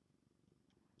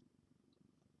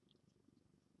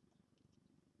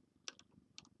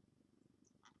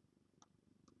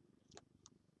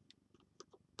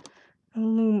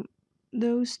 And loom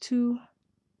those two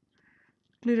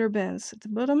glitter bands at the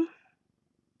bottom.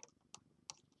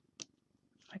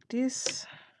 Like this.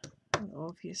 And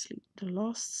obviously the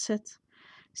last set.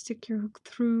 Stick your hook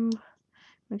through.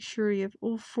 Make sure you have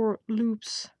all 4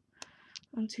 loops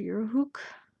onto your hook.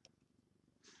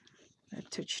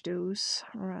 Attach those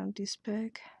around this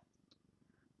peg.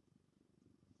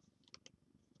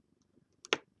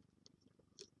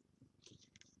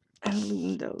 And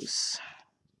loom those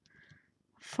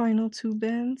final 2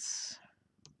 bands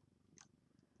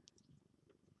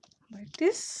like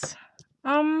this.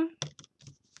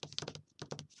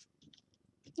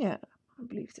 Yeah, I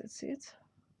believe that's it.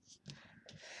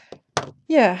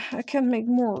 Yeah, I can't make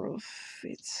more of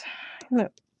it. No,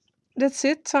 that's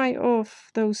it. Tie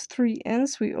off those 3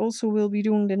 ends. We also will be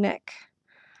doing the neck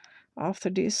after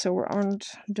this, so we aren't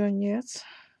done yet.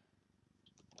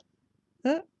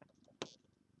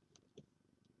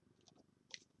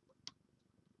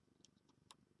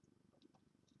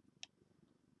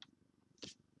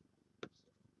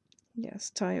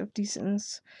 Yes, tie off these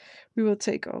ends. We will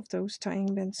take off those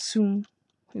tying bands soon.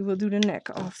 We will do the neck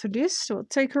after this, so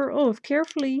take her off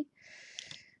carefully.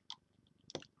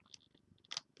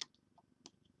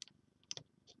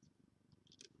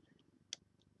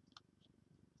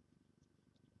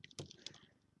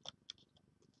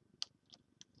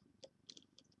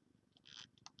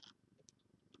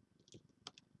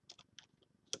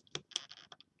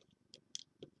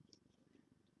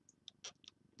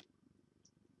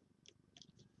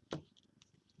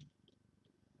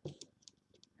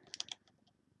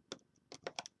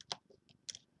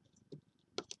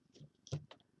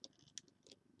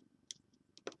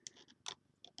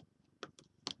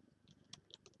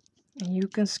 And you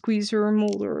can squeeze her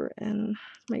molder and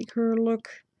make her look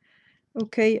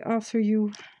okay after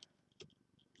you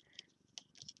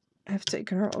have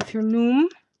taken her off your loom.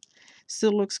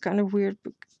 Still looks kind of weird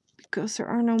because there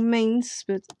are no mains,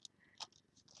 but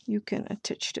you can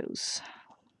attach those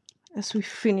as we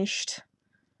finish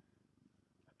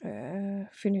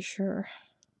her.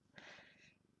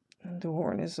 And the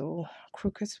horn is all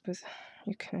crooked, but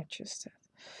you can adjust that.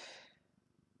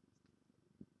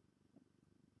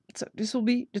 So this will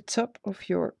be the top of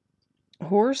your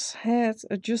horse head.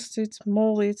 Adjust it,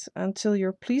 mold it until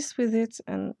you're pleased with it,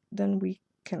 and then we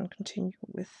can continue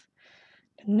with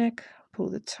the neck. Pull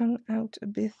the tongue out a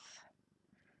bit.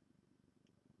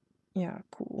 Yeah,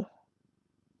 cool.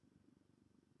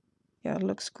 Yeah, it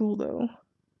looks cool though.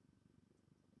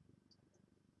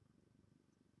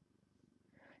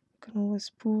 You can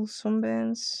always pull some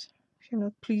bands if you're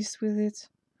not pleased with it.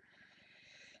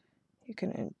 You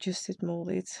can adjust it, mold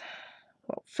it.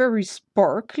 Well, very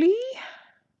sparkly.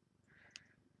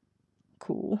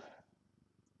 Cool.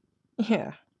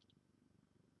 Yeah.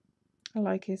 I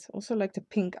like it. Also like the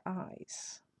pink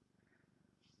eyes.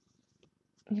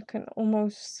 You can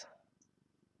almost...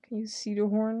 Can you see the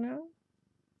horn now?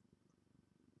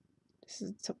 This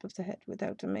is the top of the head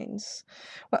without the manes.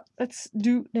 Well, let's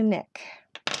do the neck.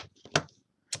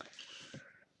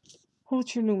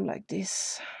 Hold your loom like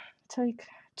this. Take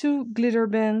 2 glitter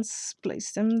bands,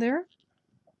 place them there.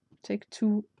 Take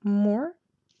 2 more.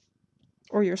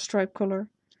 Or your stripe color,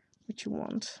 which you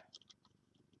want.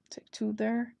 Take 2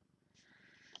 there.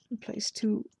 And place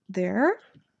 2 there.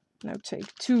 Now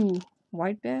take 2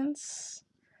 white bands.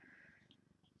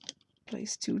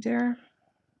 Place 2 there.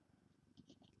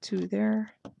 2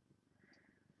 there.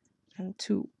 And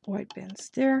 2 white bands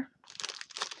there.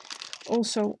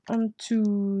 Also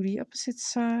onto the opposite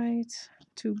side,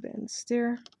 2 bands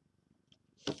there.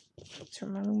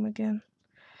 Turn my loom again.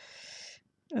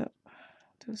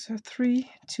 Those are 3,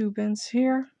 2 bands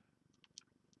here,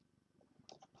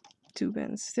 2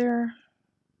 bands there.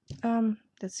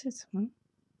 That's it.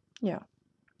 Yeah.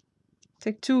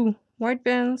 Take 2 white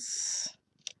bands,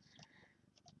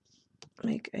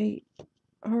 make a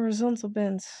horizontal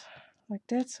band like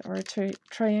that, or a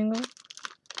triangle.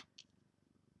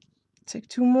 Take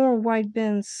 2 more white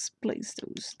bands, place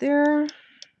those there.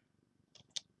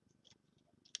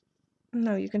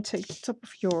 Now you can take the top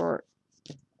of your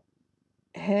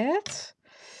head.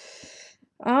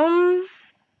 Well,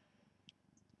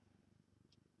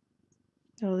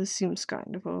 this seems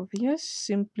kind of obvious.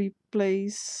 Simply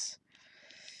place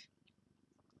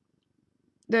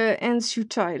the ends you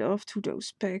tied off to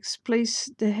those pegs. Place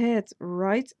the head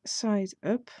right side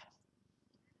up.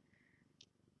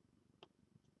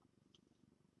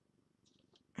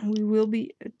 And we will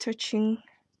be attaching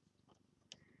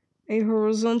a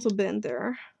horizontal band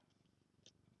there.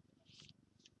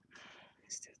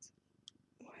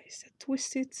 Why is that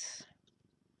twisted?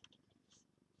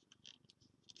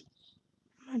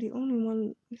 Am I the only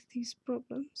one with these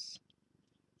problems?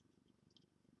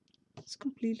 It's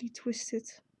completely twisted.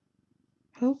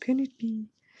 How can it be?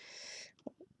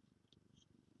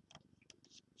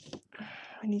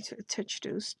 I need to attach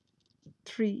those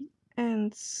 3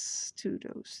 ends to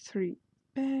those 3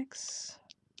 pegs.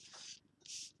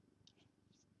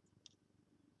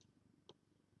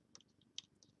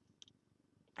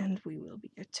 And we will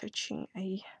be attaching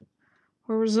a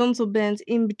horizontal band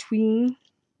in between.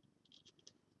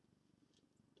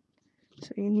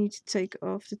 So you need to take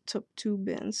off the top 2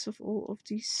 bands of all of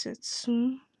these sets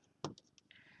soon.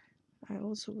 I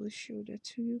also will show that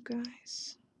to you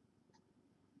guys.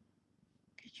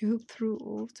 Get you hooked through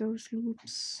all of those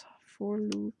loops, 4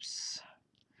 loops.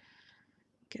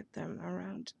 Get them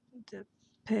around the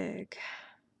peg.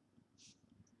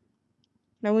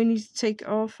 Now we need to take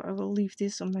off, I will leave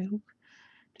this on my hook,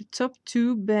 the top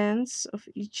 2 bands of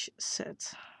each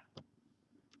set.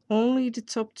 Only the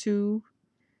top 2.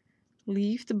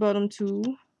 Leave the bottom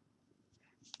 2.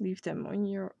 Leave them on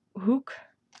your hook.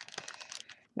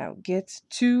 Now get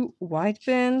 2 white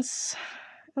bands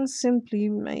and simply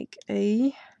make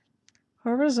a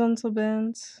horizontal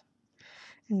band.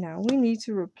 And now we need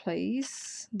to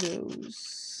replace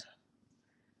those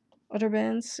other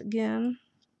bands again.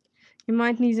 You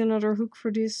might need another hook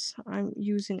for this. I'm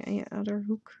using another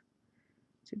hook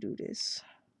to do this,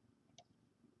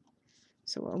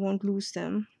 so I won't lose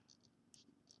them.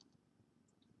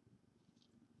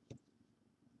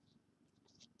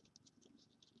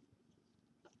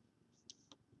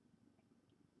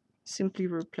 Simply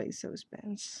replace those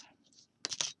bands.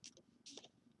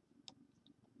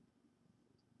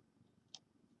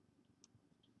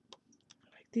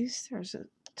 Like this. There's a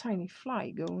tiny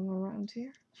fly going around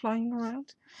here, flying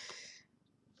around.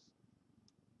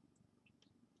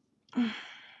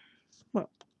 Well,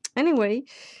 anyway,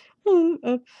 loom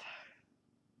up.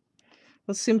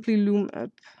 Well, simply loom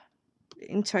up the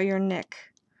entire neck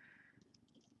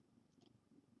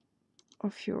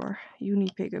of your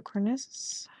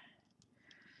unipegacornasus.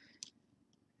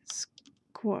 It's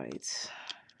quite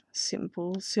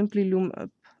simple. Simply loom up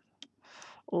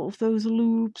all of those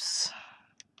loops,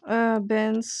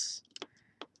 bands,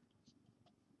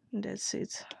 and that's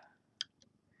it.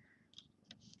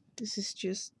 This is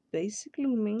just basic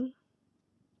looming.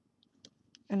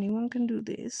 Anyone can do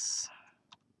this.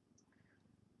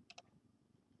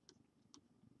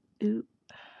 Ooh.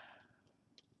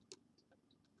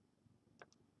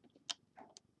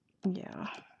 Yeah.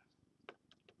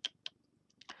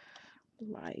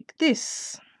 Like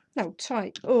this. Now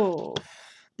tie off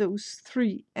those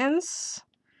 3 ends.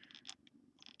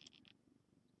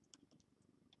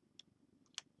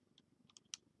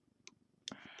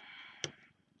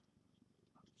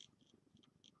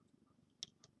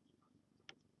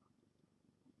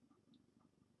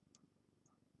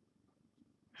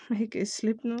 Make a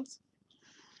slip knot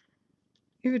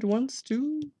if it wants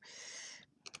to.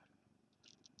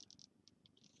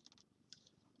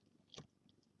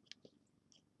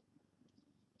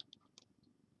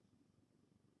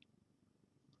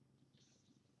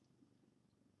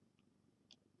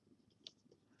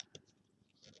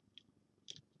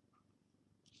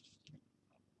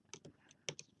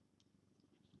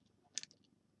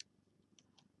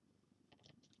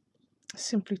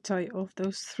 Simply tie off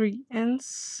those 3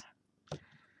 ends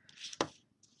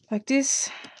like this.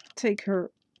 Take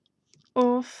her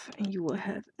off and you will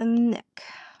have a neck,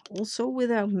 also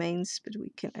without mains, but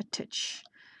we can attach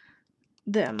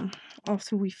them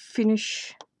after we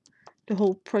finish the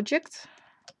whole project.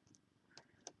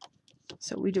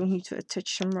 So we don't need to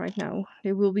attach them right now.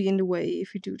 They will be in the way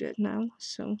if we do that now,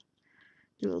 so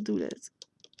we will do that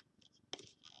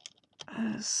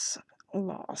as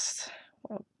last.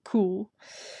 Well, cool.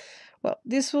 Well,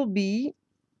 this will be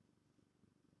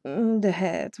the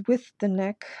head with the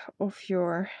neck of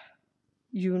your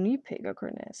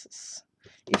unipegacornasus.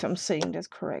 If I'm saying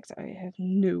that correct, I have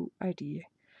no idea.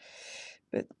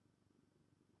 But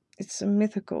it's a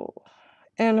mythical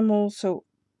animal, so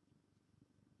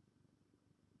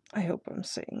I hope I'm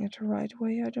saying it the right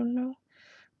way, I don't know.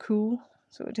 Cool.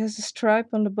 So it has a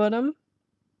stripe on the bottom.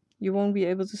 You won't be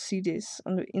able to see this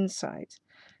on the inside.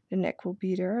 The neck will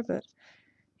be there, but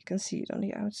you can see it on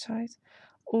the outside.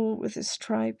 All with a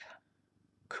stripe.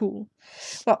 Cool.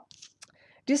 Well,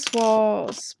 this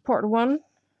was part 1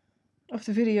 of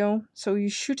the video. So you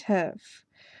should have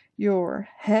your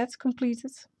head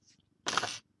completed.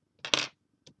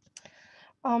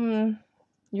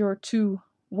 Your 2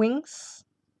 wings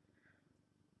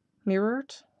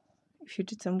mirrored, if you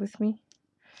did them with me.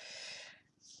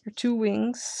 Your 2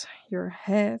 wings, your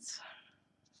head.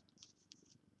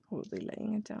 We'll be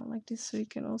laying it down like this so you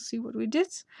can all see what we did.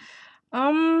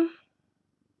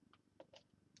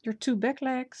 Your 2 back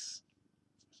legs.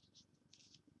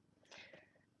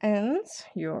 And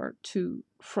your 2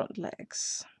 front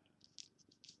legs.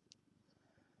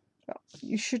 Well,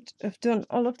 you should have done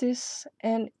all of this,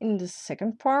 and in the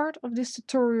second part of this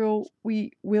tutorial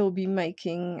we will be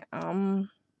making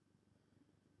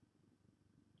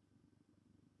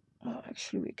well,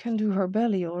 actually we can do her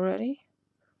belly already.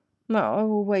 No, I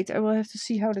will wait. I will have to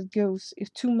see how that goes.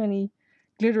 If too many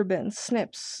glitter bands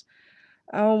snaps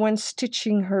when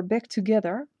stitching her back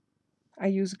together. I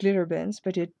use glitter bands,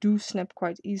 but they do snap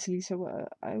quite easily, so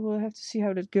I will have to see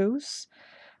how that goes.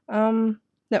 No,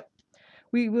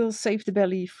 we will save the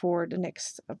belly for the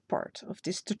next part of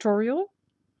this tutorial.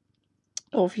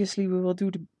 Obviously, we will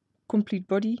do the complete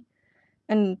body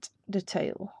and the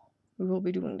tail. We will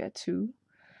be doing that too.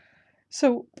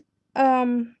 So,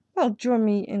 well, join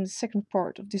me in the second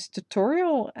part of this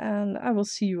tutorial, and I will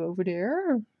see you over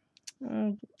there.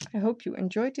 I hope you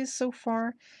enjoyed this so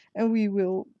far, and we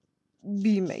will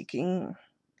be making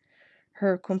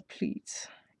her complete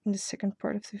in the second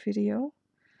part of the video.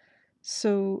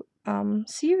 So,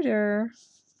 see you there.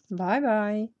 Bye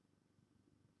bye.